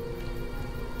along.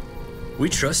 We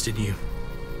trusted you.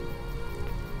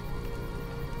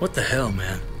 What the hell,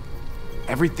 man?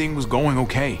 Everything was going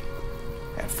okay.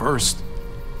 At first.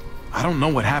 I don't know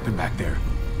what happened back there.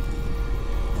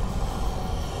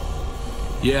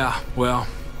 Yeah, well,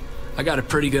 I got a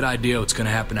pretty good idea what's gonna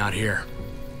happen out here.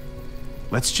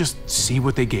 Let's just see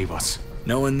what they gave us.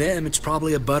 Knowing them, it's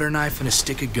probably a butter knife and a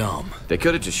stick of gum. They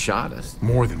could have just shot us.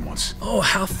 More than once. Oh,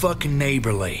 how fucking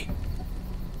neighborly.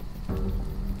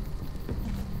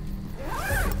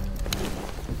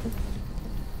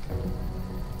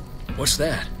 What's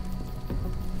that?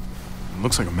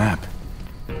 Looks like a map.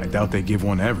 I doubt they give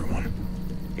one to everyone.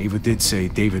 Ava did say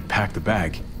David packed the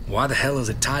bag. Why the hell is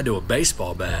it tied to a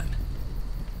baseball bat?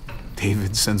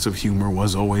 David's sense of humor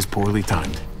was always poorly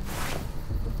timed.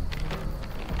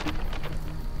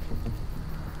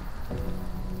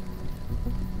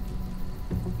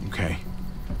 Okay.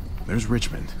 There's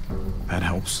Richmond. That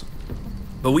helps.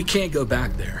 But we can't go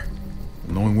back there.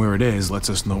 Knowing where it is lets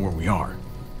us know where we are.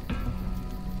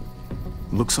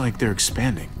 Looks like they're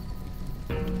expanding.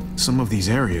 Some of these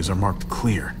areas are marked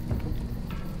clear.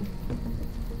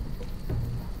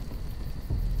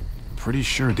 Pretty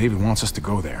sure David wants us to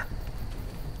go there.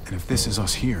 And if this is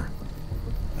us here,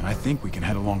 then I think we can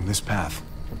head along this path.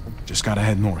 Just gotta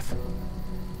head north.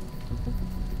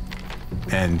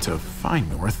 And to find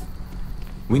north...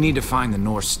 We need to find the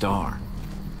North Star.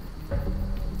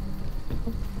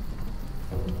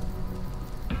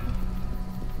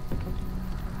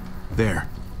 There.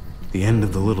 The end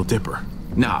of the Little Dipper.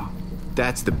 No,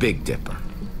 that's the Big Dipper.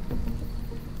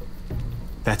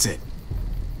 That's it.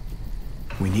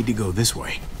 We need to go this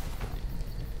way.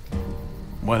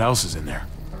 What else is in there?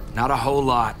 Not a whole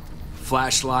lot.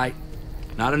 Flashlight.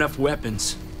 Not enough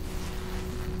weapons.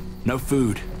 No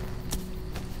food.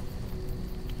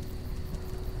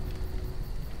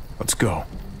 Let's go.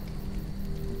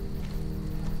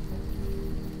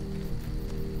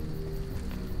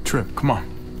 Trip, come on.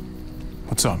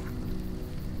 What's up?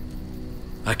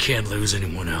 I can't lose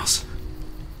anyone else.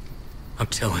 I'm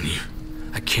telling you,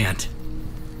 I can't.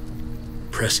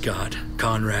 Prescott,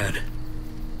 Conrad,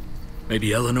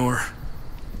 maybe Eleanor.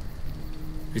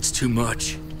 It's too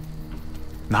much.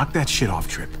 Knock that shit off,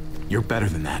 Trip. You're better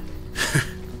than that.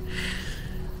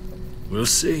 We'll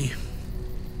see.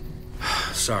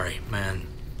 Sorry, man.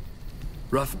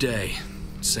 Rough day,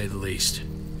 to say the least.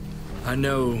 I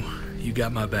know you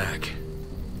got my back,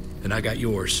 and I got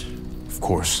yours. Of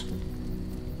course.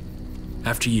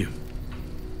 After you.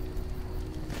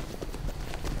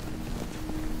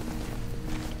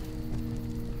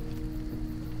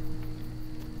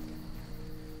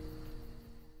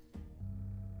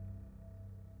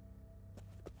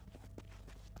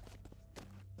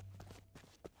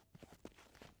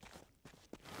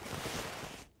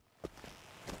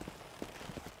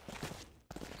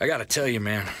 I gotta tell you,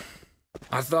 man,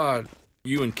 I thought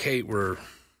you and Kate were,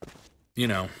 you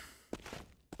know...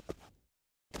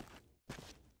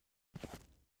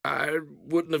 I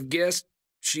wouldn't have guessed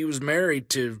she was married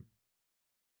to...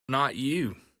 not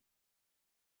you.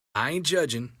 I ain't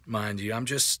judging, mind you, I'm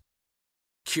just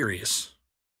curious.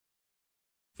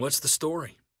 What's the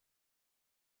story?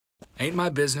 Ain't my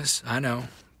business, I know,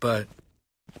 but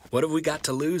what have we got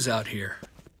to lose out here?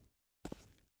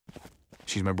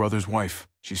 She's my brother's wife.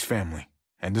 She's family.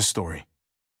 End of story.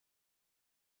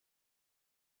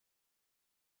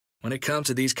 When it comes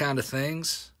to these kind of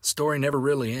things, the story never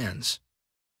really ends.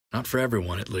 Not for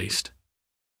everyone, at least.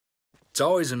 It's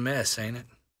always a mess, ain't it?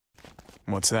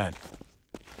 What's that?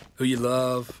 Who you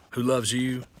love, who loves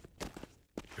you,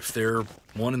 if they're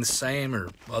one and the same or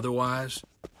otherwise.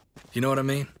 You know what I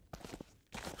mean?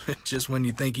 Just when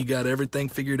you think you got everything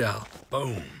figured out,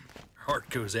 boom, heart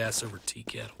goes ass over tea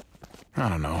kettle. I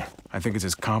don't know. I think it's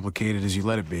as complicated as you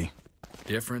let it be.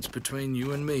 Difference between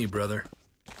you and me, brother.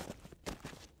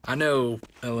 I know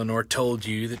Eleanor told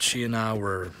you that she and I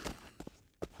were...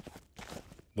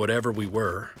 whatever we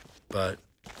were, but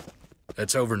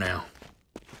that's over now.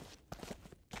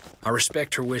 I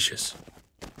respect her wishes.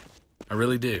 I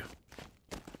really do.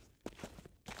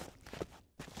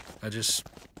 I just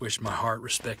wish my heart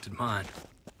respected mine.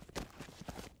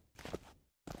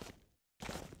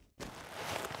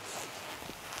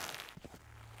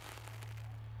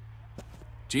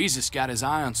 Jesus got his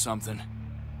eye on something.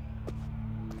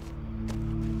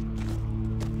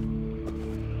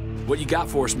 What you got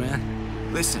for us,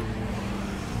 man? Listen.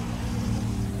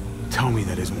 Tell me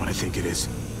that isn't what I think it is.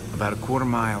 About a quarter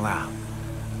mile out.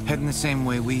 Heading the same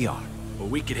way we are. Well,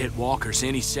 we could hit walkers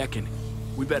any second.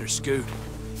 We better scoot.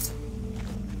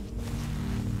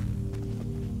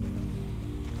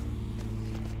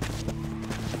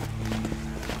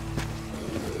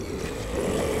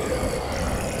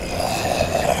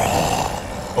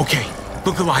 Okay,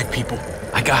 look alive, people.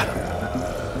 I got him.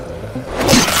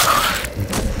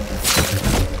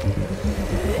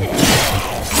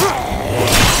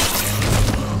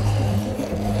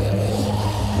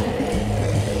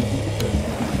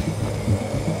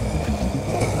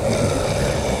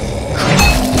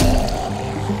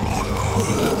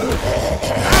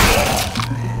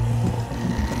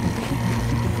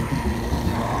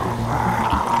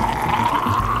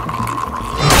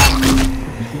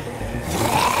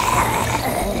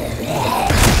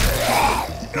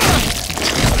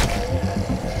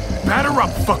 Batter up,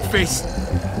 fuckface!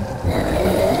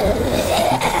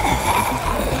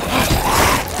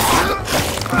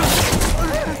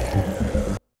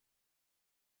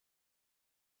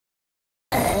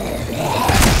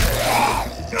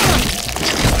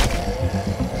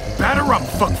 Batter up,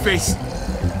 fuckface!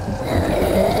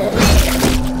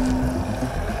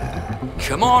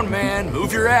 Come on, man,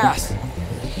 move your ass.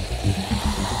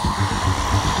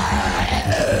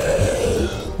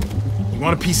 You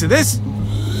want a piece of this?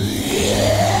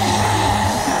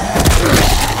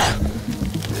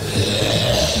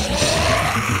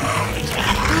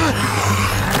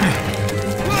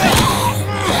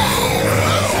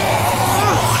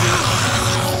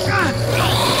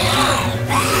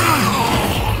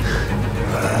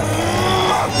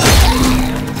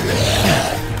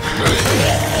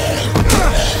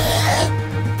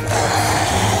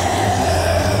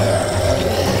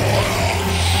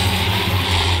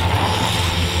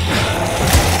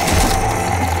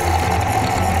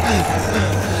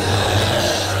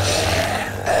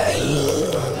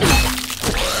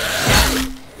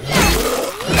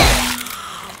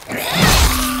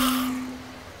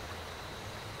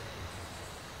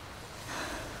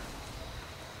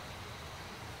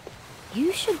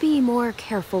 You should be more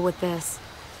careful with this.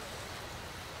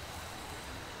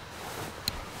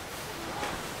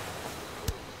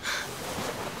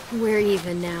 We're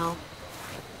even now.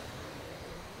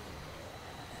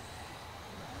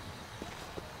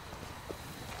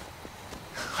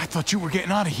 I thought you were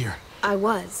getting out of here. I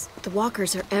was. The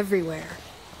walkers are everywhere.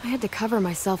 I had to cover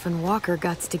myself in walker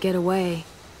guts to get away.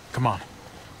 Come on.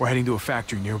 We're heading to a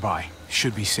factory nearby.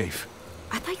 Should be safe.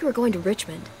 I thought you were going to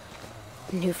Richmond.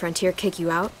 New Frontier kick you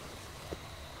out?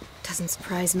 Doesn't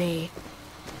surprise me.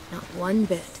 Not one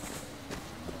bit.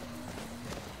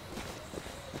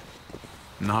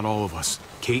 Not all of us.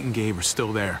 Kate and Gabe are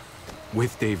still there.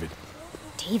 With David.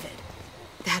 David?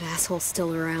 That asshole's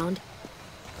still around?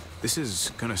 This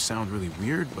is gonna sound really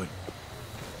weird, but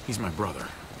he's my brother.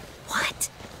 What?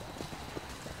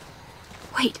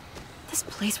 Wait, this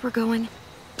place we're going,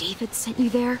 David sent you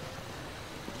there?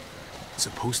 It's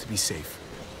supposed to be safe.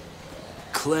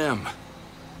 Clem.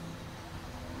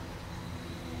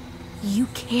 You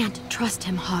can't trust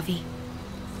him, Javi.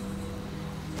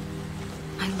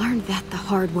 I learned that the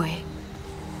hard way.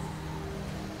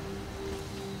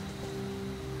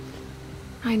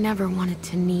 I never wanted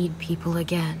to need people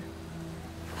again,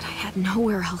 but I had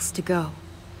nowhere else to go.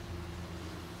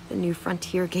 The New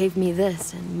Frontier gave me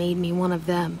this and made me one of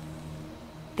them.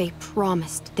 They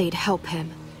promised they'd help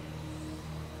him.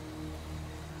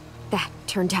 That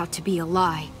turned out to be a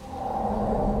lie.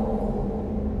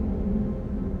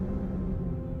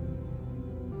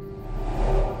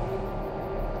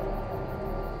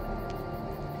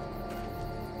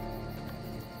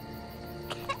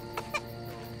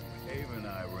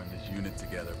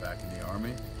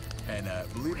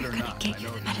 We're gonna get you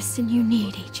the medicine you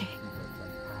need, AJ.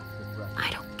 I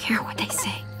don't care what they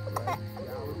say.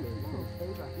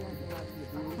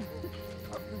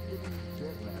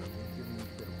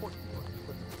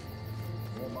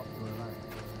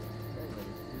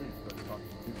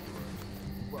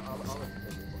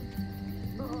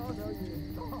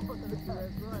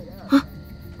 Huh?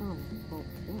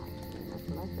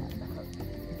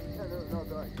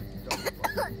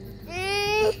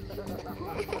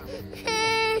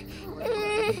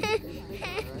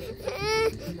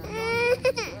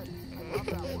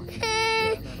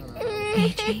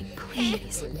 AJ,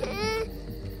 please.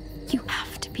 You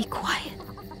have to be quiet.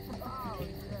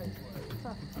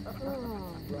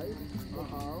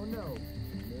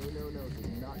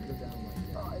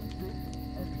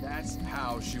 And that's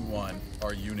how she won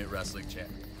our unit wrestling champ.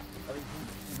 I mean,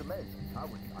 she's amazing. I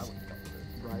would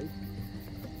right?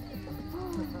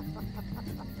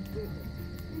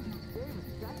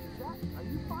 Are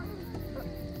you fine?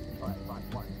 All right,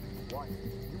 fine.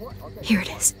 Okay. Here it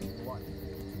is.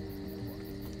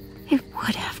 It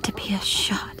would have to be a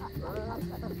shot.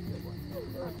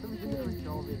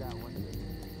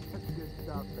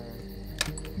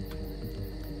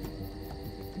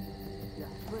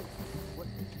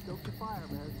 Stoke the fire,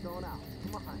 man. It's going out.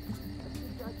 Come on.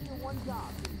 I see one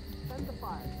job. Send the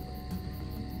fire.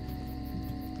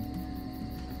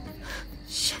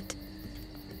 Shit.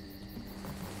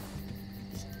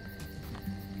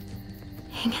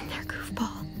 Hang in there,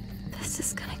 goofball. This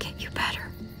is gonna get you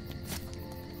better.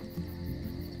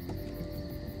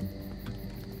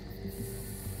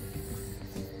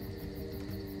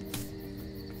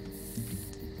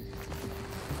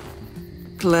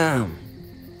 Clem.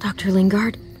 Dr.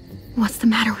 Lingard, what's the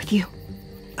matter with you?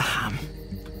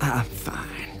 I'm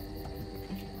fine.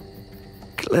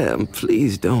 Clem,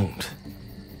 please don't.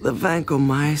 The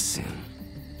vancomycin.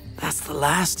 That's the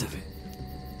last of it.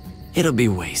 It'll be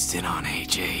wasted on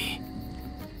AJ.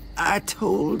 I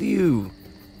told you.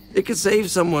 It could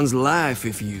save someone's life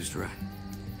if used right.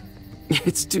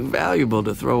 It's too valuable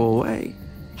to throw away.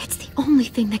 It's the only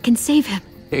thing that can save him.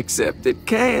 Except it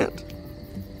can't.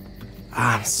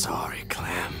 I'm sorry,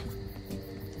 Clem.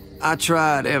 I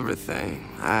tried everything.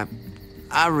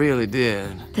 I really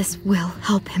did. This will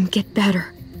help him get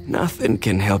better. Nothing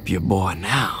can help your boy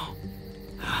now.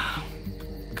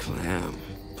 Clem,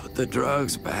 put the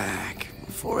drugs back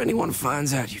before anyone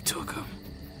finds out you took them.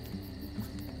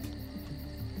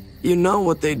 You know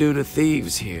what they do to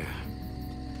thieves here.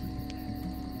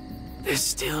 There's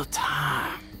still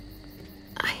time.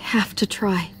 I have to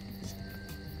try.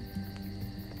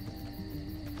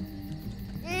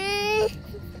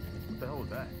 What the hell was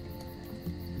that?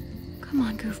 Come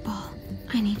on, goofball.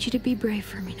 I need you to be brave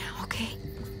for me now, okay?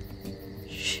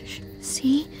 Shh.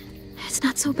 See? It's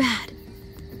not so bad.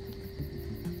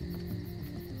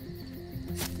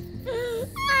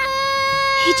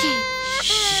 AJ,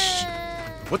 shh.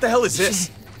 What the hell is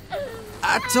this?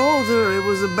 I told her it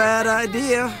was a bad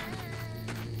idea.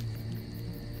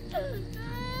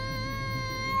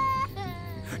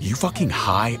 You fucking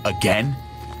high again?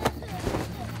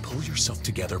 Pull yourself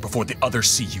together before the others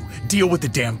see you. Deal with the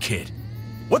damn kid.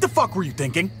 What the fuck were you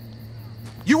thinking?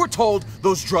 You were told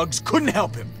those drugs couldn't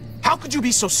help him. How could you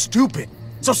be so stupid?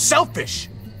 So selfish?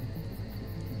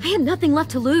 I had nothing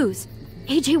left to lose.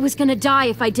 AJ was gonna die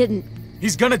if I didn't.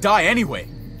 He's gonna die anyway.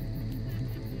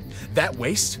 That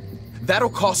waste, that'll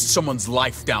cost someone's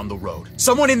life down the road.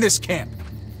 Someone in this camp.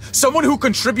 Someone who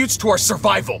contributes to our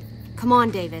survival. Come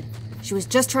on, David. She was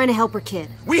just trying to help her kid.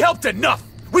 We helped enough!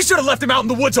 We should have left him out in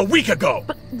the woods a week ago!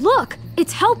 But look,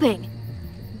 it's helping!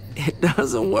 It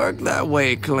doesn't work that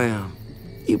way, Clem.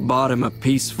 You bought him a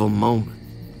peaceful moment.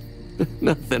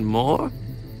 Nothing more.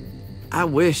 I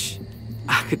wish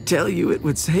I could tell you it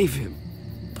would save him,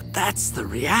 but that's the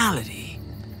reality.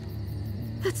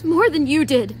 That's more than you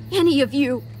did, any of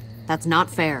you. That's not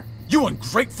fair. You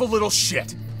ungrateful little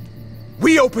shit!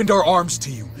 We opened our arms to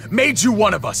you, made you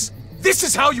one of us. This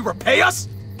is how you repay us?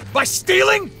 By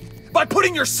stealing? By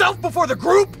putting yourself before the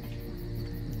group?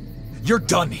 You're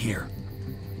done here.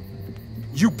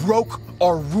 You broke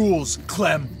our rules,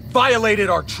 Clem. Violated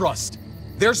our trust.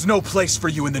 There's no place for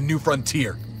you in the new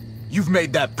frontier. You've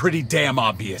made that pretty damn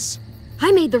obvious.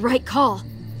 I made the right call.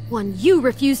 One you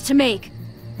refused to make.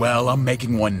 Well, I'm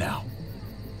making one now.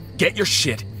 Get your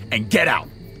shit and get out.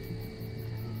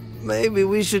 Maybe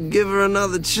we should give her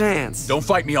another chance. Don't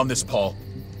fight me on this, Paul.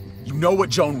 You know what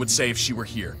Joan would say if she were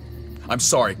here. I'm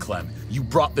sorry, Clem. You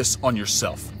brought this on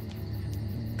yourself.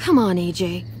 Come on,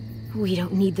 AJ. We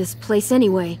don't need this place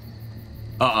anyway.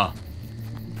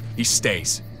 He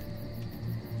stays.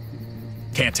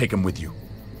 Can't take him with you.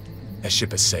 That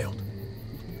ship has sailed.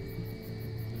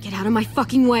 Get out of my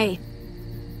fucking way.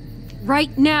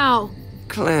 Right now!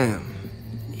 Clem,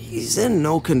 he's in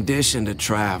no condition to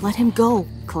travel. Let him go,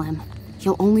 Clem.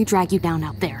 He'll only drag you down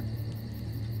out there.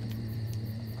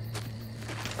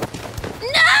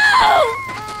 No!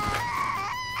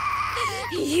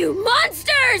 You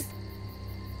monsters!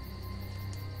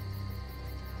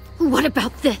 What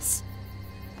about this?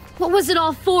 What was it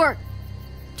all for?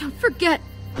 Don't forget,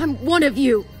 I'm one of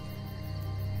you.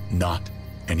 Not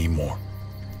anymore.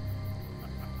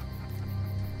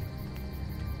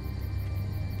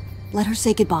 Let her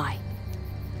say goodbye.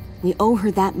 We owe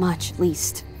her that much, at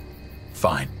least.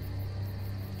 Fine.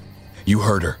 You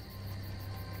heard her.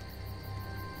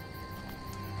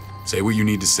 Say what you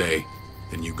need to say,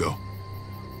 then you go.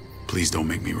 Please don't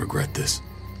make me regret this.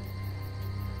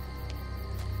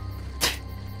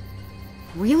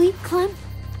 Really, Clem?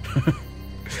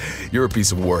 You're a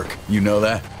piece of work. You know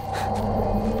that?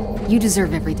 You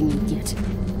deserve everything you get.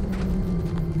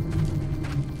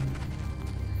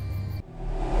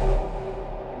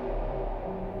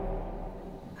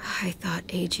 I thought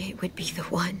AJ would be the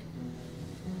one.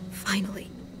 Finally.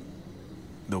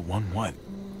 The one what?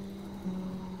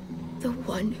 The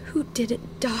one who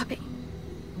didn't die.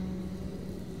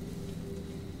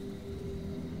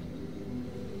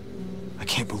 I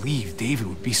can't believe David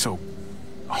would be so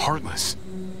heartless.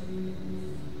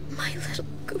 My little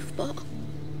goofball.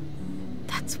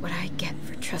 That's what I get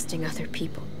for trusting other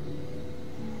people.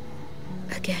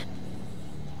 Again.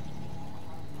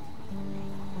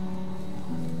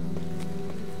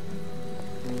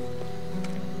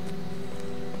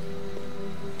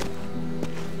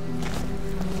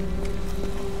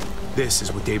 This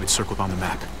is what David circled on the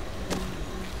map.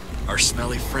 Our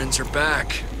smelly friends are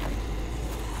back.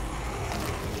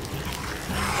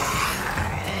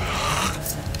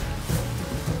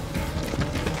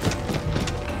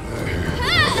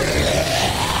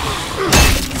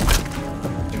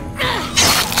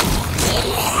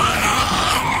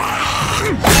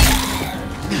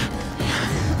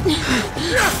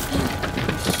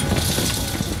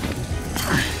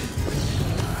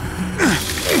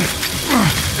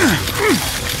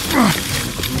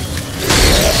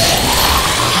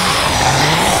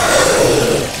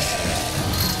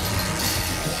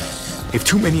 If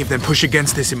too many of them push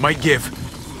against this, it might give.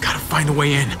 Gotta find a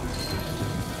way in.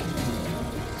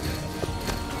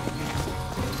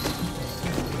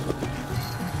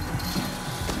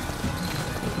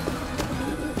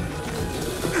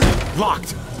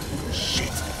 Locked.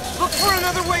 Shit. Look for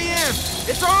another way in.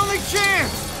 It's our only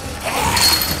chance.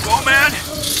 Go, man.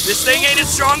 This thing ain't as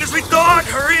strong as we thought.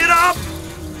 Hurry it up.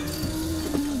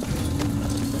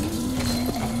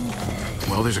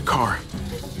 Well, there's a car.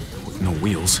 With no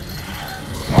wheels.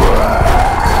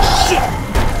 Shit!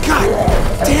 God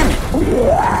damn it!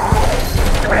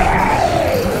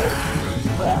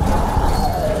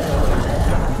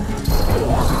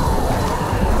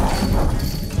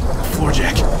 Floor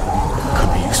jack.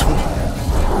 Could be useful.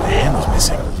 The handle's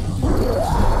missing.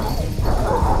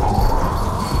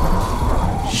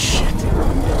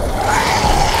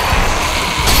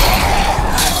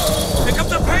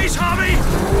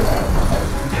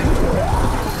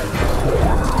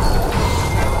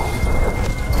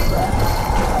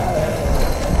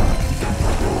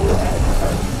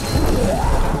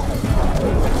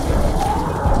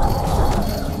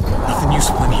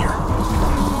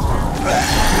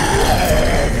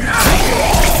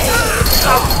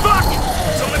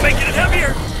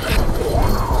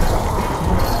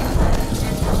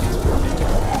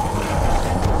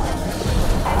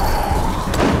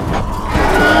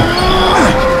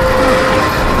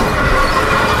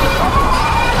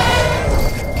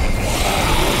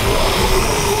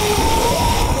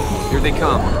 Here they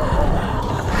come.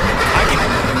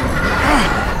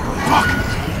 Fuck!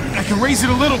 I can raise it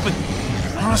a little, but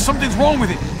I don't know, something's wrong with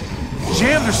it.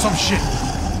 Jammed or some shit.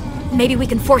 Maybe we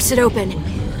can force it open.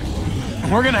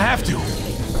 We're gonna have to.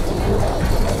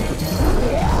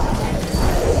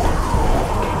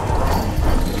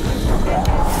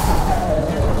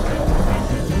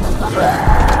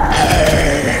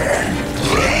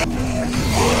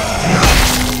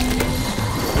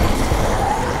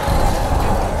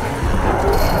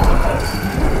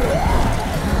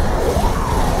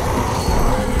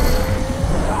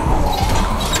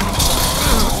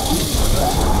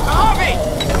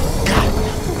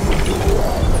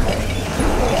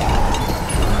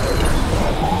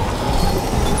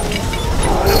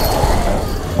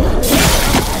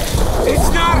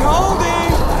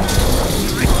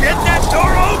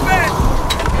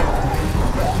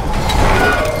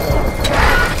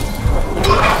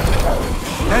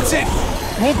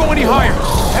 Won't go any higher.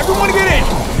 Everyone get in!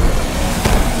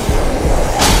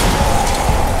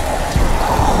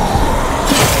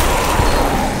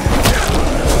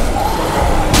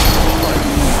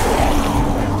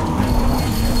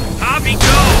 Javi,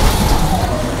 go!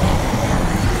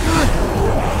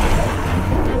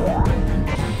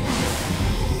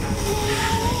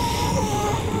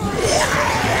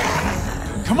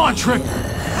 Come on, Trip!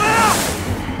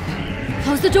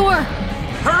 Close the door!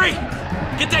 Hurry!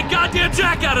 Get that goddamn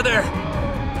jack out of there!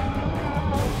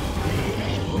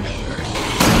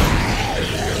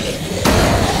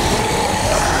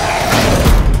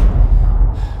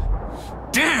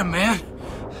 Damn, man!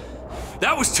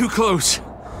 That was too close.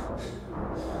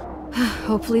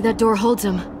 Hopefully that door holds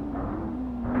him.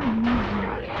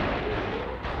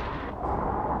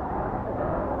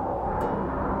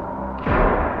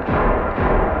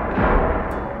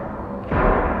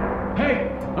 Hey,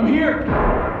 I'm here!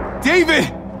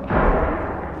 David!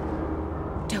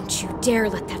 Don't you dare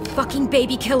let that fucking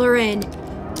baby killer in!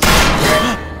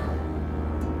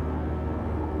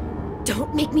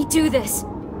 Don't make me do this!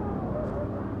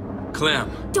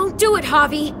 Clem. Don't do it,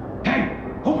 Javi! Hey,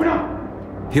 open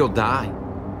up! He'll die.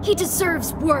 He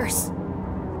deserves worse.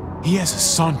 He has a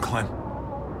son, Clem.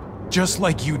 Just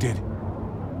like you did.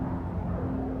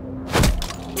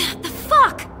 The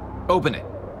fuck? Open it.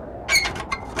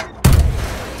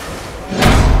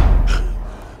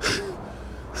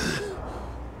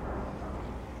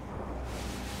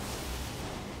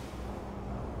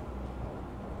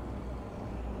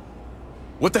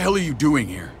 What the hell are you doing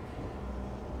here?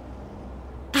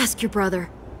 Ask your brother.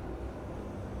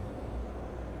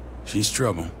 She's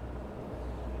trouble.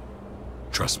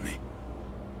 Trust me.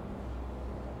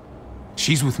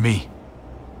 She's with me.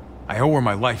 I owe her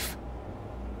my life.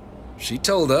 She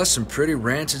told us some pretty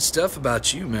rancid stuff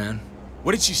about you, man.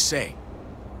 What did she say?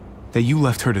 That you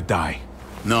left her to die.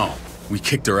 No, we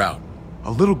kicked her out.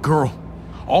 A little girl,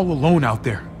 all alone out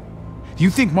there. Do you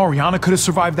think Mariana could have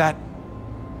survived that?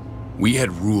 We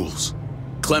had rules.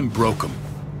 Clem broke them.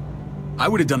 I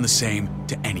would have done the same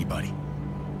to anybody.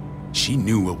 She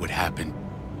knew what would happen.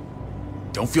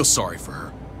 Don't feel sorry for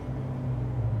her.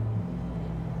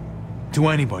 To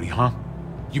anybody, huh?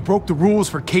 You broke the rules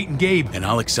for Kate and Gabe. And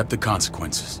I'll accept the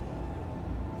consequences.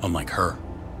 Unlike her.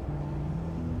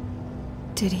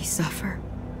 Did he suffer?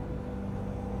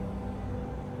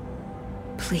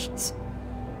 Please.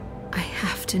 I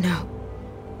have to know.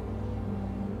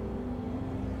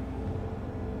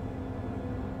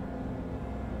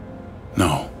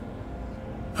 No.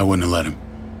 I wouldn't have let him.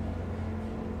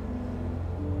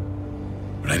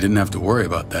 But I didn't have to worry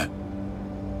about that.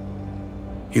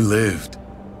 He lived,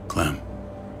 Clem.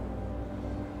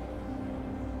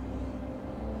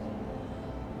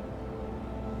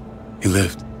 He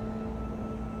lived.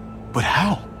 But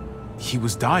how? He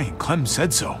was dying. Clem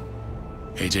said so.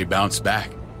 AJ bounced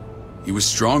back. He was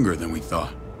stronger than we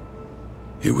thought.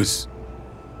 It was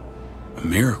a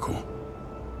miracle.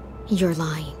 You're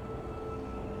lying.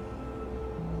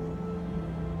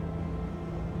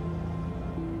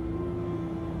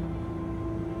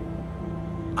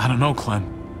 I don't know, Clem.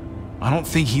 I don't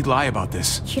think he'd lie about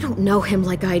this. You don't know him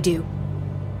like I do.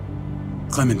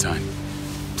 Clementine,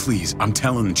 please, I'm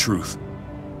telling the truth.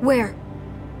 Where?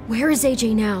 Where is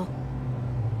AJ now?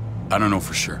 I don't know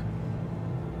for sure.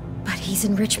 But he's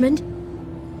in Richmond?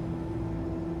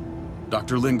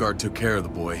 Dr. Lingard took care of the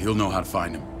boy. He'll know how to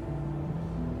find him.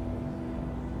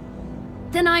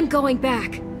 Then I'm going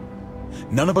back.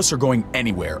 None of us are going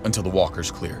anywhere until the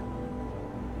walker's clear.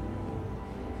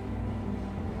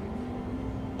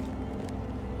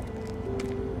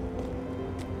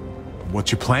 What's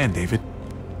your plan, David?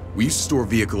 We used to store a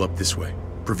vehicle up this way.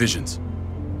 Provisions.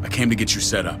 I came to get you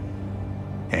set up.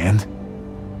 And?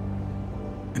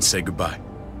 and say goodbye.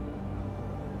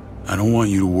 I don't want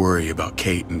you to worry about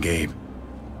Kate and Gabe.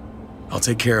 I'll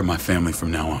take care of my family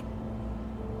from now on.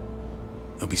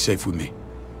 They'll be safe with me.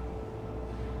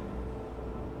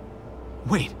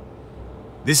 Wait,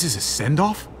 this is a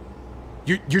send-off?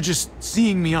 You're just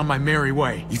seeing me on my merry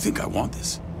way. You think I want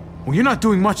this? Well, you're not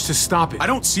doing much to stop it. I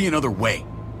don't see another way.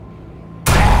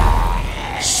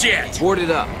 Shit! Board it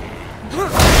up.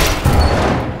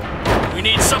 We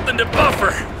need something to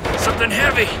buffer. Something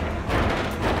heavy.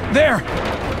 There!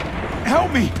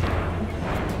 Help me!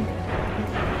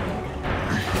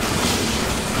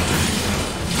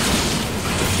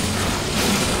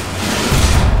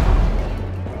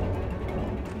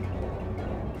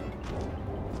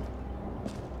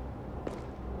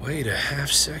 Wait a half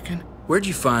second. Where'd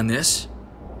you find this?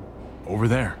 Over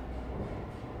there.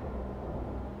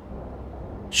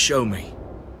 Show me.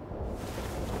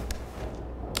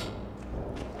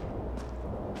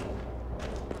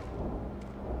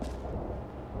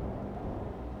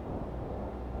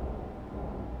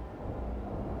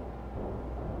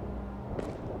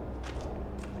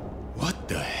 What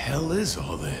the hell is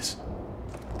all this?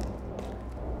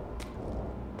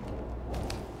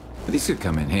 These could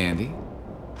come in handy.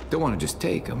 Don't want to just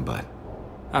take them, but...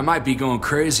 I might be going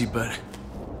crazy, but...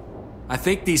 I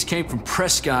think these came from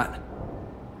Prescott.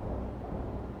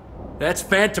 That's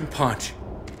Phantom Punch.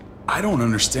 I don't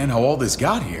understand how all this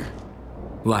got here.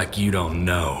 Like you don't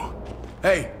know.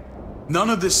 Hey, none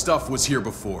of this stuff was here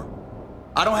before.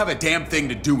 I don't have a damn thing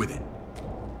to do with it.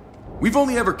 We've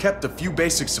only ever kept a few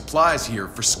basic supplies here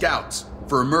for scouts,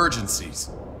 for emergencies.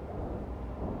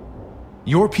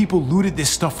 Your people looted this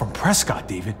stuff from Prescott,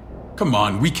 David. Come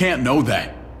on, we can't know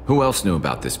that. Who else knew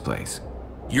about this place?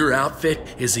 Your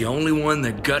outfit is the only one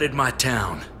that gutted my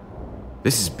town.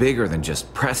 This is bigger than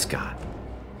just Prescott.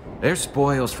 There's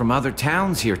spoils from other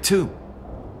towns here, too.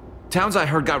 Towns I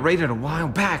heard got raided a while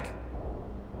back.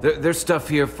 There's stuff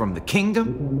here from the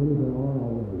Kingdom.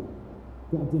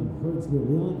 Goddamn hurts to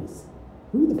be honest.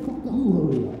 Who the fuck are you?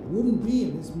 Hurry up. Wouldn't be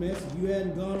in this mess if you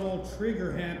hadn't gone all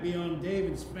trigger happy on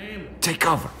David's family. Take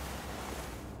cover.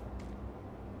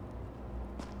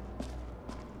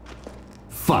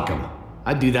 Fuck him.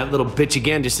 I'd do that little bitch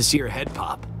again just to see her head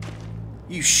pop.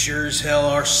 You sure as hell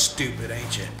are stupid,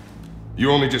 ain't you?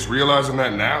 You only just realizing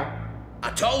that now? I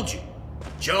told you.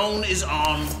 Joan is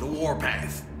on the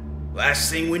warpath.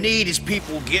 Last thing we need is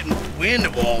people getting wind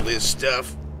of all this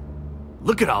stuff.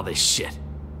 Look at all this shit.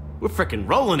 We're frickin'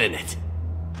 rolling in it.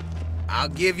 I'll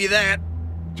give you that.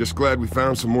 Just glad we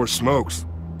found some more smokes.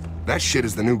 That shit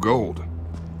is the new gold.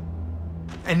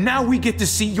 And now we get to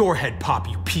see your head pop,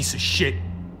 you piece of shit.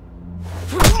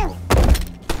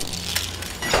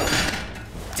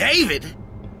 David?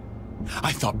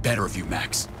 I thought better of you,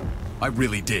 Max. I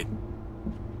really did.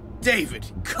 David,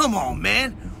 come on,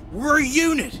 man. We're a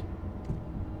unit.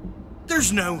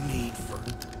 There's no need for...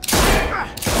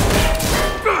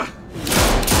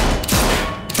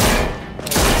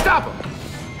 Stop him!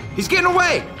 He's getting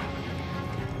away!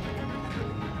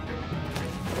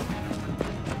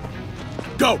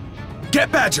 Go!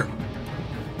 Get Badger!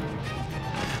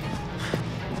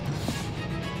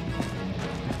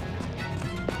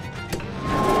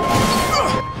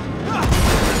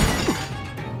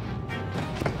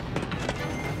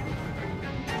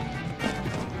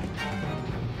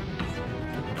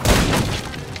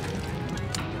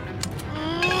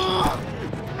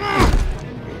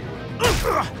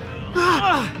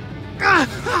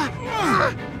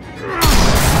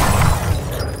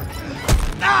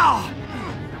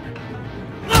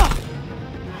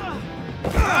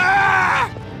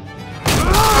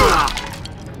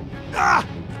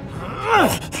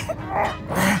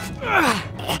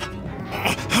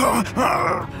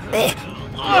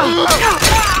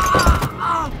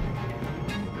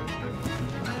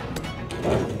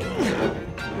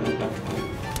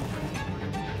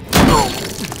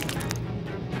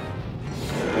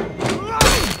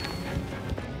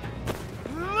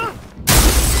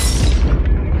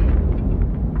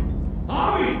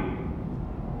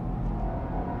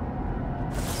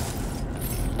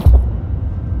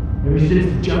 Ever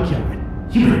since the junkyard,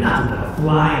 you've been nothing but a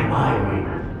fly in my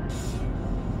ointment.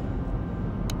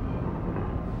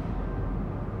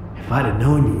 If I'd have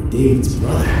known you were David's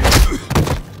brother,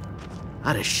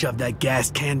 I'd have shoved that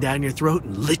gas can down your throat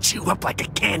and lit you up like a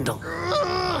candle.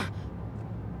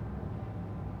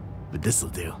 But this'll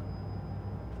do.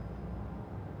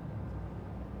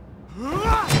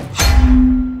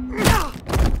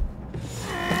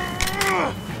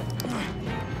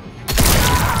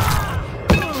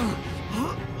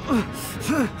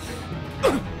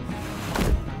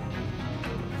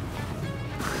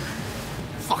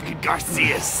 fucking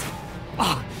Garcias.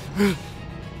 Oh,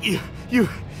 you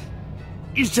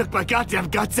took my goddamn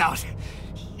guts out.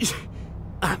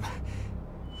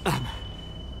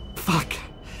 Fuck.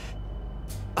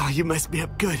 Oh, you messed me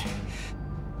up good.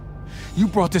 You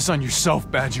brought this on yourself,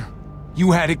 Badger.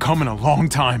 You had it coming a long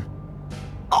time.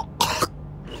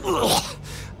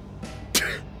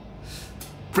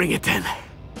 Bring it then.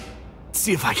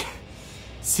 See if I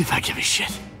give a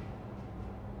shit.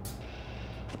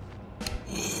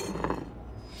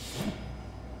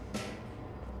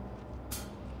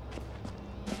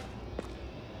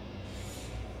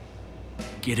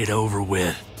 Get it over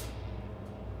with.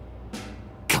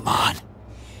 Come on.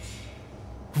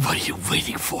 What are you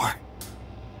waiting for?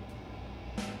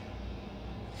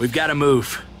 We've got to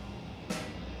move.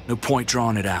 No point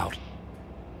drawing it out.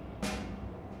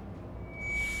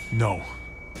 No.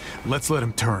 Let's let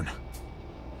him turn.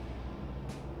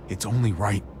 It's only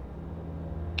right.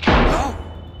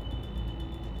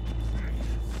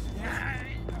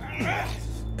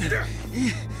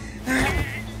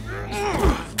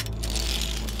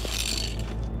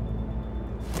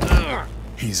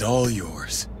 He's all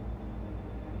yours.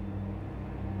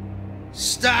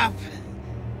 Stop!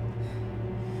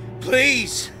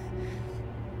 Please!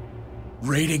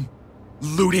 Raiding,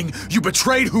 looting, you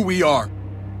betrayed who we are!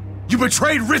 You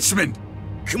betrayed Richmond!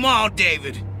 Come on,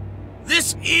 David.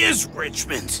 This is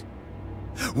Richmond.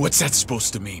 What's that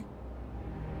supposed to mean?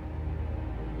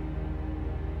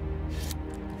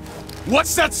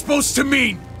 What's that supposed to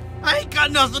mean? I ain't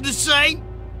got nothing to say.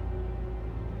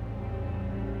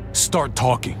 Start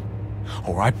talking,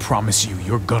 or I promise you,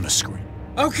 you're gonna scream.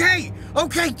 Okay,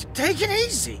 take it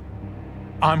easy.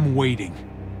 I'm waiting.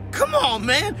 Come on,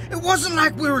 man. It wasn't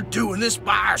like we were doing this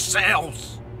by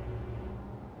ourselves.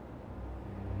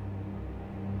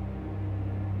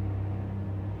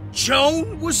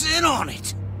 Joan was in on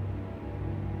it.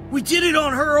 We did it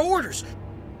on her orders.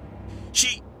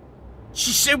 She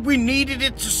said we needed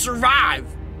it to survive.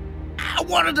 I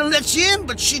wanted to let you in,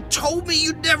 but she told me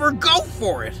you'd never go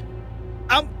for it.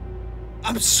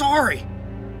 I'm sorry.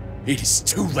 It is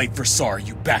too late for sorry,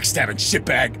 you backstabbing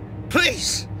shitbag.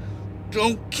 Please,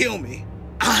 don't kill me.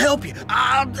 I'll help you.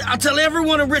 I'll tell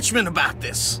everyone in Richmond about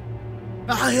this.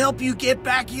 I'll help you get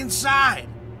back inside.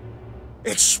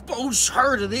 Expose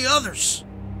her to the others.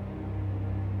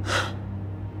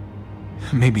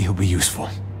 Maybe he'll be useful.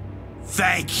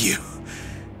 Thank you.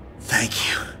 Thank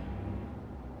you.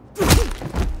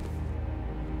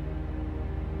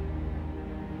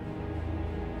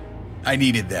 I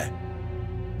needed that.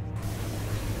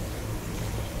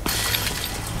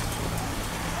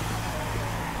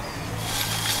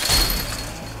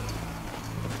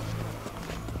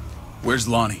 Where's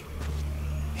Lonnie?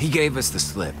 He gave us the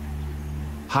slip.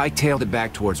 Hightailed it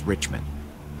back towards Richmond.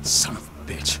 Son of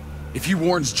a bitch. If he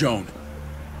warns Joan...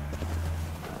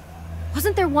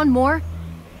 Wasn't there one more?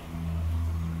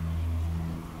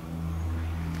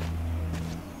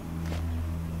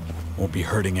 Won't be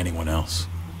hurting anyone else.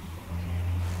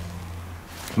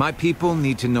 My people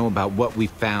need to know about what we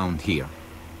found here.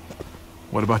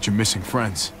 What about your missing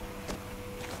friends?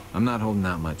 I'm not holding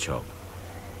out much hope.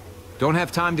 Don't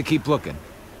have time to keep looking.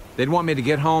 They'd want me to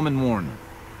get home and warn them.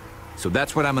 So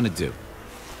that's what I'm gonna do.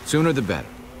 Sooner the better.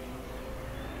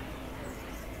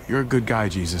 You're a good guy,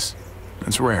 Jesus.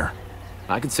 That's rare.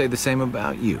 I could say the same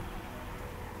about you.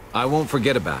 I won't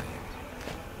forget about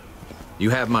you. You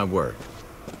have my word.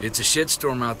 It's a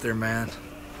shitstorm out there, man.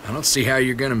 I don't see how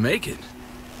you're gonna make it.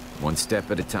 One step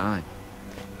at a time.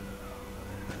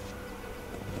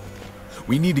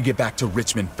 We need to get back to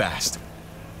Richmond fast.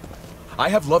 I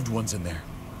have loved ones in there.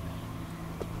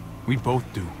 We both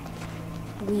do.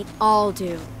 We all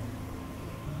do.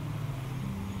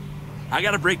 I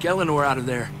gotta break Eleanor out of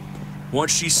there.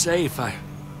 Once she's safe,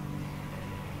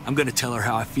 I'm gonna tell her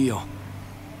how I feel.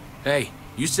 Hey,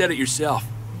 you said it yourself.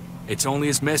 It's only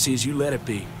as messy as you let it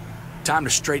be. Time to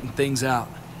straighten things out.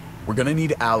 We're gonna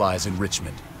need allies in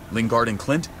Richmond. Lingard and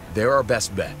Clint, they're our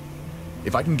best bet.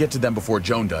 If I can get to them before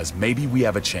Joan does, maybe we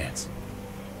have a chance.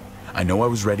 I know I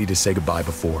was ready to say goodbye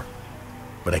before,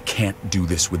 but I can't do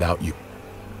this without you.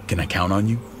 Can I count on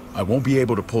you? I won't be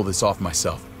able to pull this off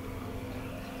myself.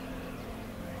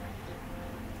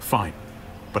 Fine,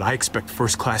 but I expect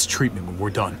first-class treatment when we're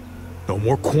done. No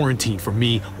more quarantine for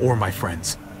me or my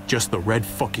friends. Just the red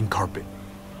fucking carpet.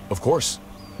 Of course.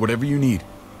 Whatever you need.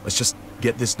 Let's just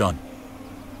get this done.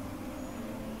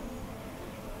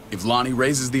 If Lonnie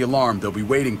raises the alarm, they'll be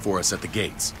waiting for us at the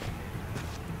gates.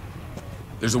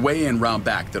 There's a way in round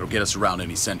back that'll get us around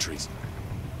any sentries.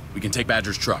 We can take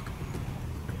Badger's truck.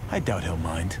 I doubt he'll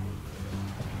mind.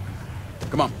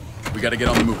 Come on. We gotta get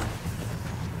on the move.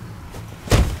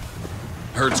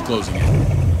 Herd's closing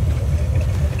in.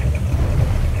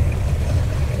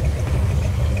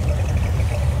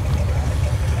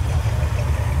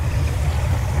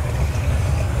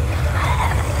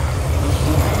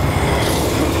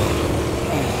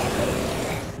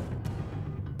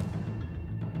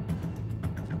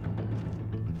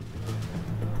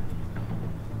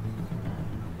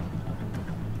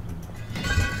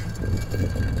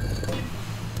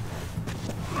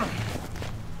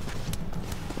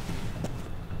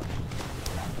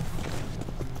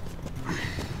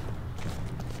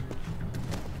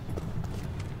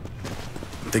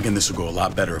 Thinking this will go a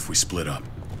lot better if we split up.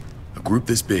 A group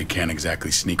this big can't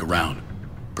exactly sneak around,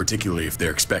 particularly if they're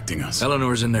expecting us.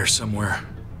 Eleanor's in there somewhere.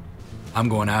 I'm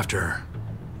going after her.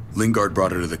 Lingard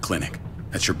brought her to the clinic.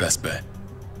 That's your best bet.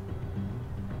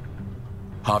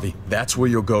 Javi, that's where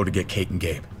you'll go to get Kate and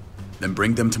Gabe. Then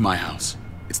bring them to my house.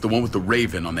 It's the one with the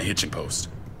raven on the hitching post.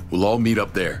 We'll all meet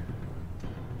up there.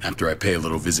 After I pay a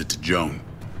little visit to Joan.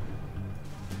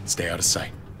 Stay out of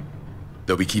sight.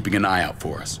 They'll be keeping an eye out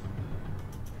for us.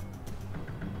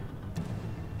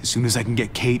 As soon as I can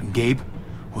get Kate and Gabe,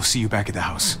 we'll see you back at the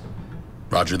house.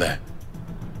 Roger that.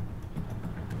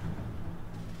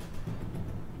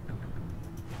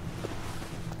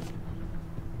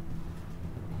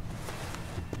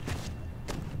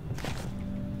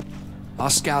 I'll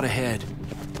scout ahead.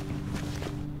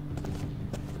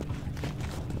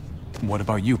 What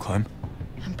about you, Clem?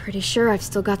 I'm pretty sure I've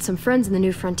still got some friends in the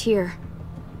New Frontier.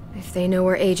 If they know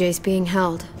where AJ's being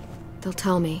held, they'll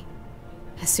tell me.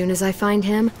 As soon as I find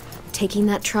him, I'm taking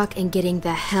that truck and getting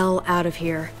the hell out of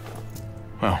here.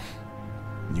 Well,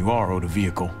 you are owed a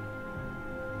vehicle.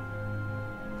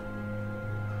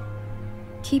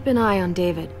 Keep an eye on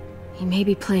David. He may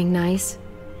be playing nice,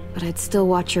 but I'd still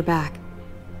watch your back.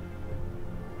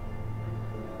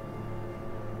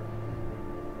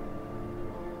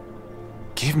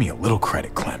 Give me a little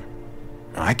credit, Clem.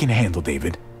 I can handle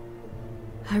David.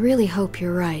 I really hope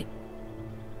you're right.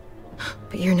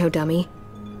 But you're no dummy.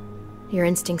 Your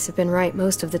instincts have been right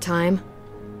most of the time.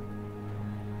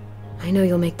 I know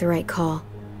you'll make the right call.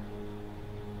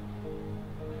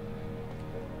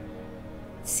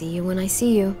 See you when I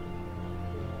see you.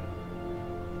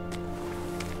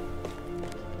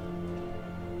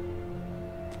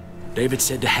 David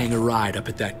said to hang a ride up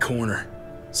at that corner.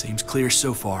 Seems clear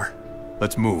so far.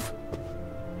 Let's move.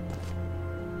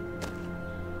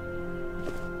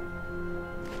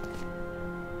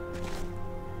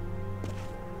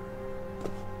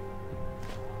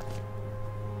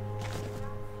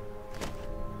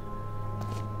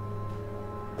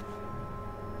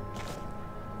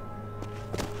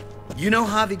 You know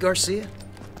Javi Garcia?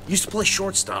 Used to play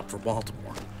shortstop for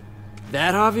Baltimore.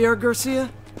 That Javier Garcia?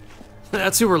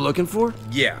 That's who we're looking for?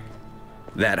 Yeah,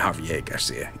 that Javier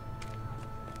Garcia.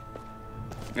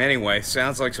 Anyway,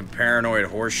 sounds like some paranoid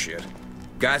horse shit.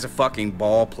 Guy's a fucking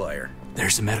ball player.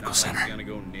 There's the medical center. He's gonna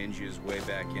go ninja his way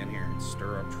back in here and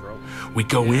stir up trouble. We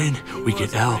go in, we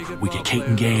get Elle, we get Kate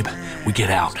and Gabe, we get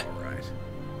out.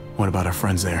 What about our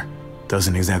friends there?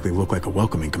 Doesn't exactly look like a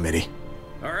welcoming committee.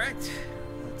 All right,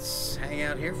 let's hang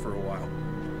out here for a while.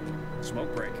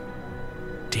 Smoke break.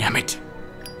 Damn it.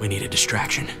 We need a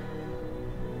distraction.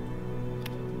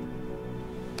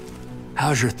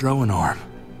 How's your throwing arm?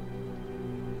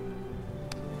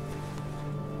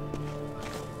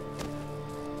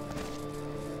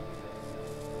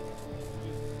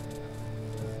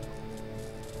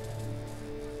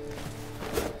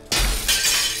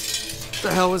 What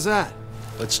the hell was that?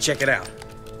 Let's check it out.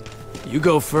 You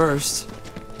go first.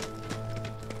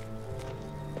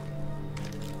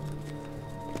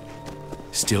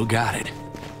 Still got it.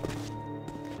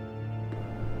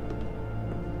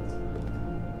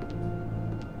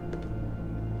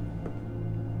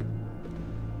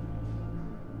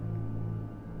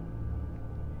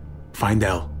 Find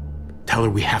Elle. Tell her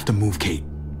we have to move Kate.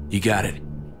 You got it.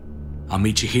 I'll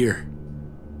meet you here.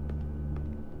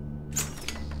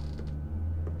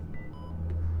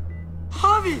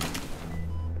 Javi!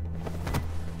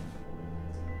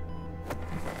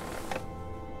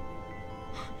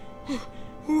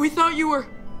 We thought you were...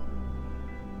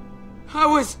 I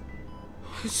was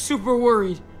super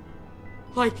worried.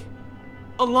 Like,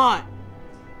 a lot.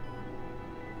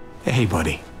 Hey,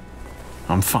 buddy.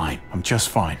 I'm fine. I'm just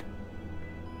fine.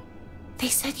 They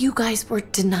said you guys were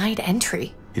denied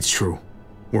entry. It's true.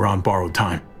 We're on borrowed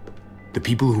time. The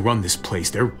people who run this place,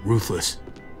 they're ruthless.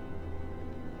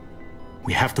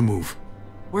 We have to move.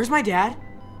 Where's my dad?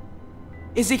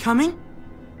 Is he coming?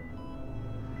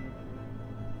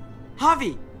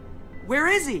 Javi, where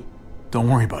is he? Don't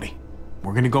worry, buddy.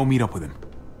 We're gonna go meet up with him.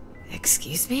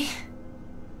 Excuse me?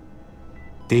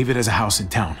 David has a house in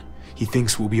town. He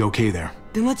thinks we'll be okay there.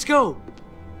 Then let's go.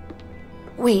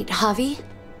 Wait, Javi?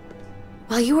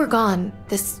 While you were gone,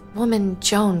 this woman,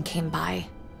 Joan, came by.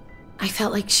 I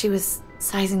felt like she was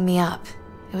sizing me up.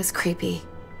 It was creepy.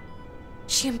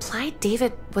 She implied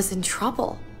David was in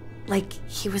trouble, like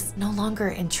he was no longer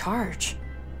in charge.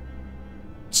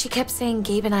 She kept saying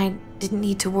Gabe and I didn't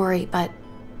need to worry, but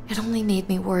it only made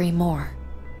me worry more.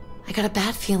 I got a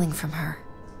bad feeling from her.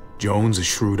 Joan's a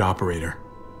shrewd operator.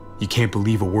 You can't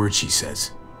believe a word she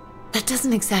says. That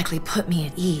doesn't exactly put me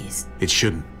at ease. It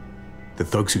shouldn't. The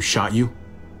thugs who shot you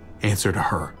answer to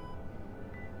her.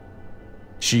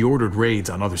 She ordered raids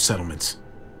on other settlements.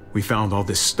 We found all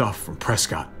this stuff from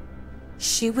Prescott.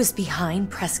 She was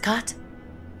behind Prescott?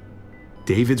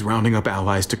 David's rounding up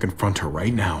allies to confront her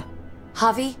right now.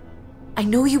 Javi, I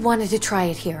know you wanted to try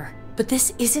it here, but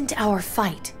this isn't our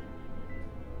fight.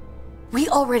 We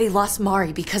already lost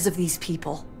Mari because of these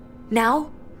people.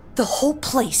 Now, the whole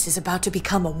place is about to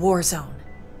become a war zone.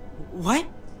 What?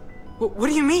 What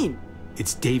do you mean?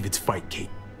 It's David's fight, Kate.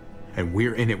 And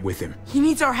we're in it with him. He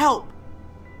needs our help.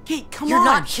 Kate, come on. You're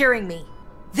not hearing me.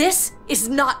 This is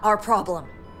not our problem.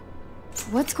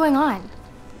 What's going on?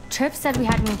 Tripp said we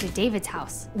had to move to David's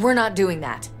house. We're not doing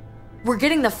that. We're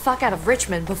getting the fuck out of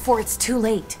Richmond before it's too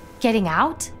late. Getting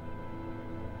out?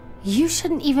 You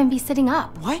shouldn't even be sitting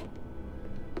up. What?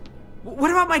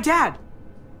 What about my dad?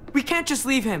 We can't just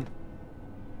leave him.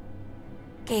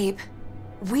 Gabe,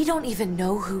 we don't even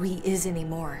know who he is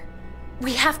anymore.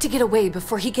 We have to get away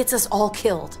before he gets us all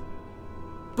killed.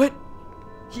 But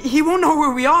he won't know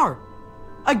where we are.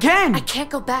 Again! I can't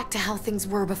go back to how things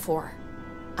were before.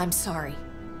 I'm sorry.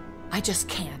 I just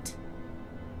can't.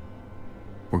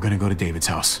 We're gonna go to David's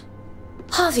house.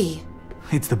 Javi!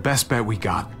 It's the best bet we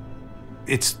got.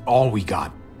 It's all we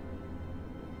got.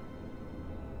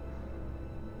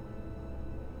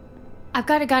 I've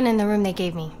got a gun in the room they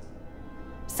gave me.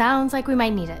 Sounds like we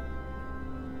might need it.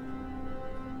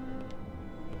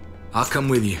 I'll come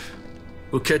with you.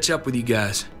 We'll catch up with you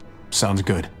guys. Sounds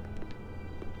good.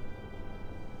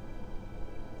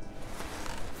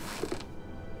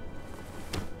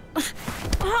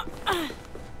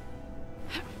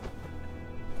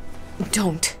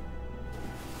 Don't.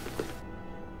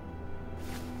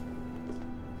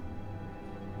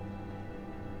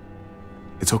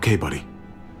 It's okay, buddy.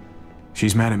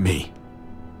 She's mad at me.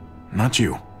 Not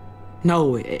you.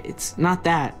 No, it's not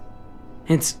that.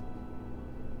 It's...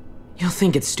 You'll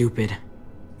think it's stupid.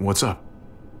 What's up?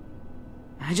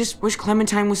 I just wish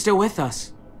Clementine was still with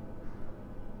us.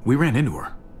 We ran into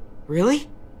her. Really?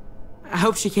 I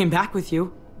hope she came back with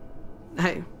you.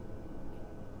 I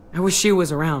wish she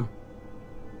was around.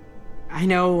 I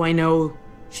know,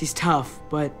 she's tough,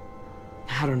 but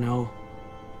I don't know.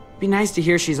 It'd be nice to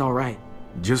hear she's alright.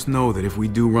 Just know that if we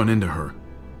do run into her,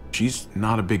 she's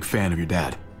not a big fan of your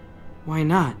dad. Why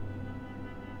not?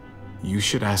 You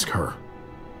should ask her.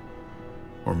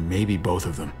 Or maybe both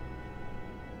of them.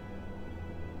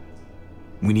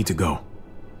 We need to go.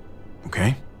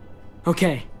 Okay?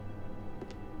 Okay.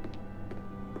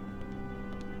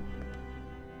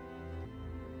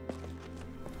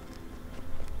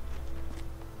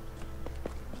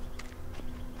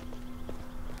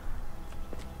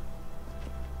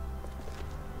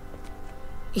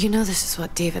 You know this is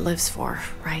what David lives for,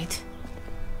 right?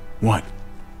 What?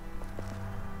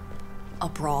 A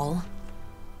brawl.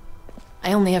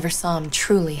 I only ever saw him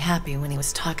truly happy when he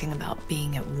was talking about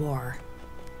being at war.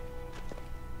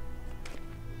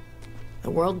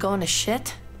 The world going to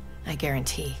shit? I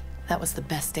guarantee that was the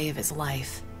best day of his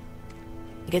life.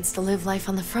 He gets to live life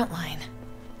on the front line.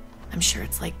 I'm sure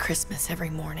it's like Christmas every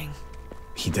morning.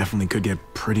 He definitely could get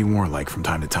pretty warlike from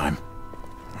time to time.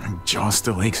 My jaw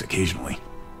still aches occasionally.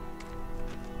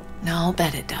 No, I'll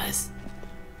bet it does.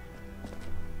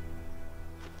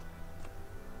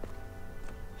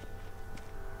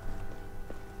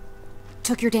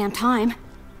 Took your damn time.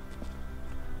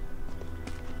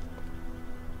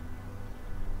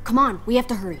 Come on, we have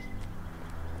to hurry.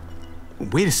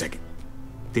 Wait a second.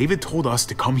 David told us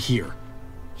to come here.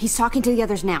 He's talking to the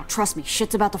others now. Trust me,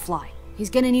 shit's about to fly. He's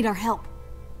gonna need our help.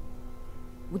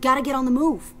 We gotta get on the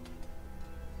move.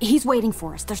 He's waiting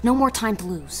for us. There's no more time to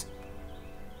lose.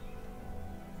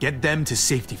 Get them to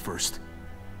safety first.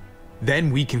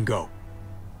 Then we can go.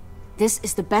 This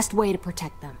is the best way to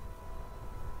protect them.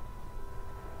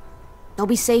 They'll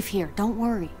be safe here, don't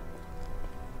worry.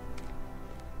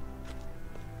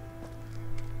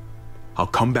 I'll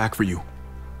come back for you.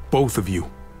 Both of you.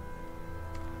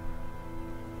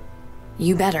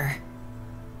 You better.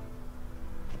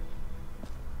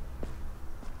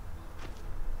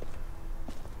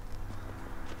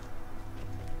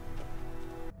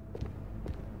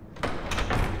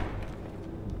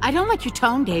 I don't like your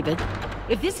tone, David.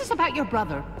 If this is about your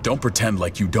brother... Don't pretend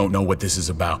like you don't know what this is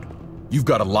about. You've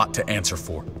got a lot to answer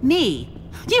for. Me?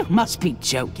 You must be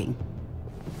joking.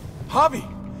 Javi!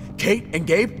 Kate and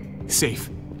Gabe? Safe.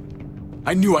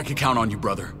 I knew I could count on you,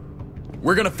 brother.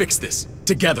 We're gonna fix this.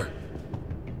 Together.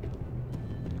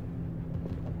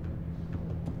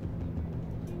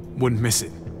 Wouldn't miss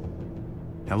it.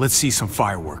 Now let's see some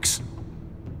fireworks.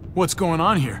 What's going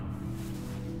on here?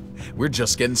 We're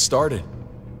just getting started.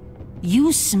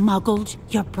 You smuggled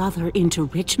your brother into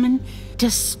Richmond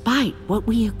despite what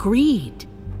we agreed.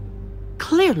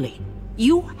 Clearly,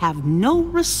 you have no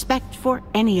respect for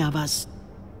any of us.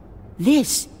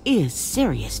 This is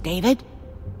serious, David.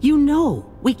 You know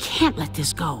we can't let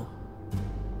this go.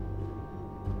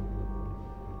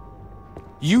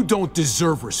 You don't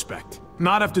deserve respect.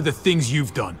 Not after the things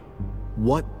you've done.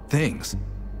 What things?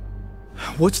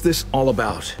 What's this all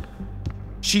about?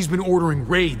 She's been ordering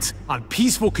raids on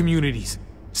peaceful communities,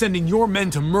 sending your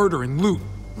men to murder and loot.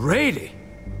 Raiding?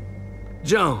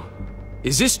 Joan,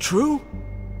 is this true?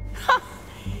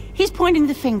 He's pointing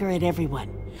the finger at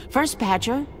everyone. First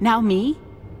Badger, now me.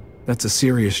 That's a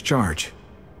serious charge.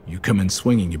 You come in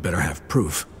swinging, you better have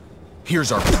proof.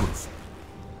 Here's our proof.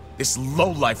 This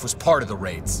lowlife was part of the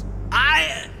raids.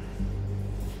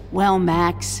 Well,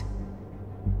 Max,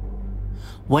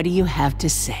 what do you have to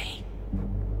say?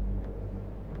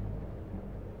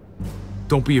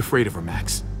 Don't be afraid of her,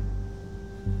 Max.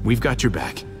 We've got your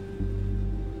back.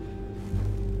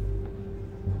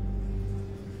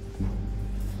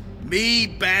 Me,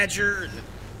 Badger,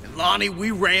 and Lonnie,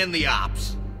 we ran the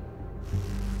ops.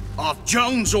 Off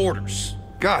Joan's orders.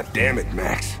 God damn it,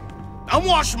 Max. I'm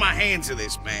washing my hands of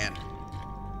this, man.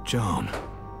 Joan.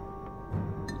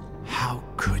 How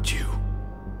could you?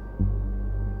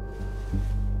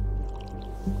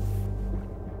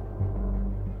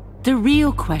 The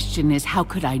real question is, how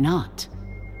could I not?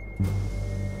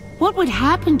 What would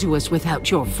happen to us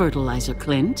without your fertilizer,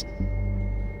 Clint?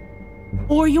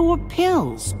 Or your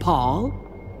pills, Paul?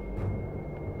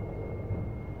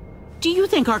 Do you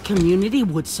think our community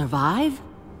would survive?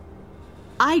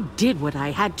 I did what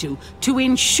I had to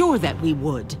ensure that we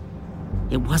would.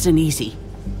 It wasn't easy.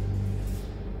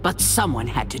 But someone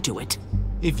had to do it.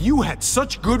 If you had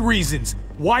such good reasons,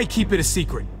 why keep it a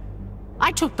secret?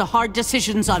 I took the hard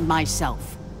decisions on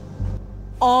myself.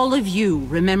 All of you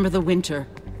remember the winter.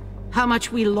 How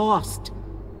much we lost.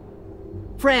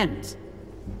 Friends.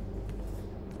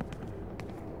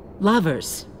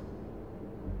 Lovers.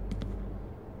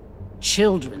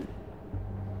 Children.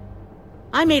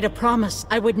 I made a promise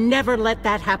I would never let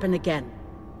that happen again.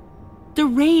 The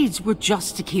raids were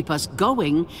just to keep us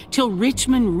going till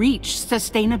Richmond reached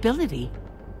sustainability.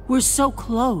 We're so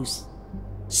close.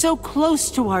 So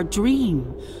close to our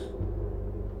dream.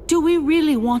 Do we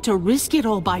really want to risk it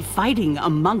all by fighting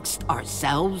amongst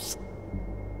ourselves?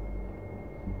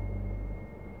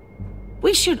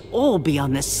 We should all be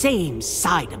on the same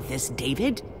side of this,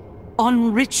 David.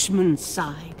 On Richmond's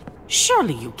side.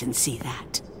 Surely you can see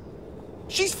that.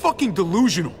 She's fucking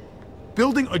delusional.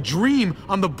 Building a dream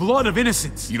on the blood of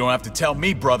innocents. You don't have to tell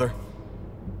me, brother.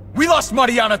 We lost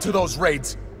Mariana to those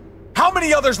raids. How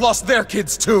many others lost their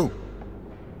kids too?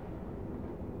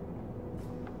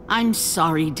 I'm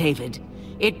sorry, David.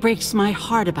 It breaks my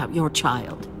heart about your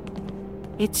child.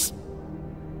 It's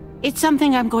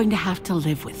something I'm going to have to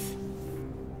live with.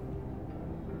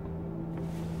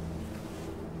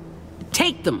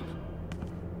 Take them.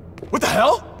 What the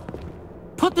hell?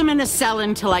 Put them in a cell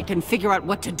until I can figure out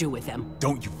what to do with them.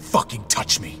 Don't you fucking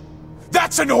touch me.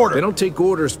 That's an order! They don't take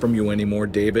orders from you anymore,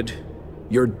 David.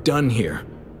 You're done here.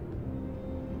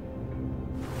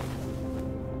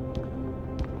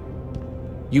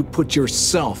 You put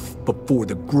yourself before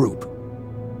the group.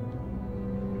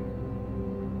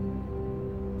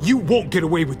 You won't get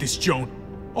away with this, Joan.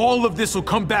 All of this will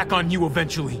come back on you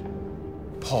eventually.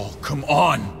 Paul, come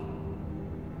on!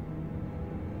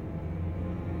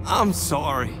 I'm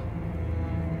sorry.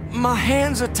 My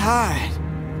hands are tied.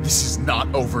 This is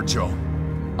not over,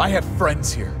 Joan. I have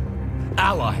friends here.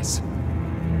 Allies.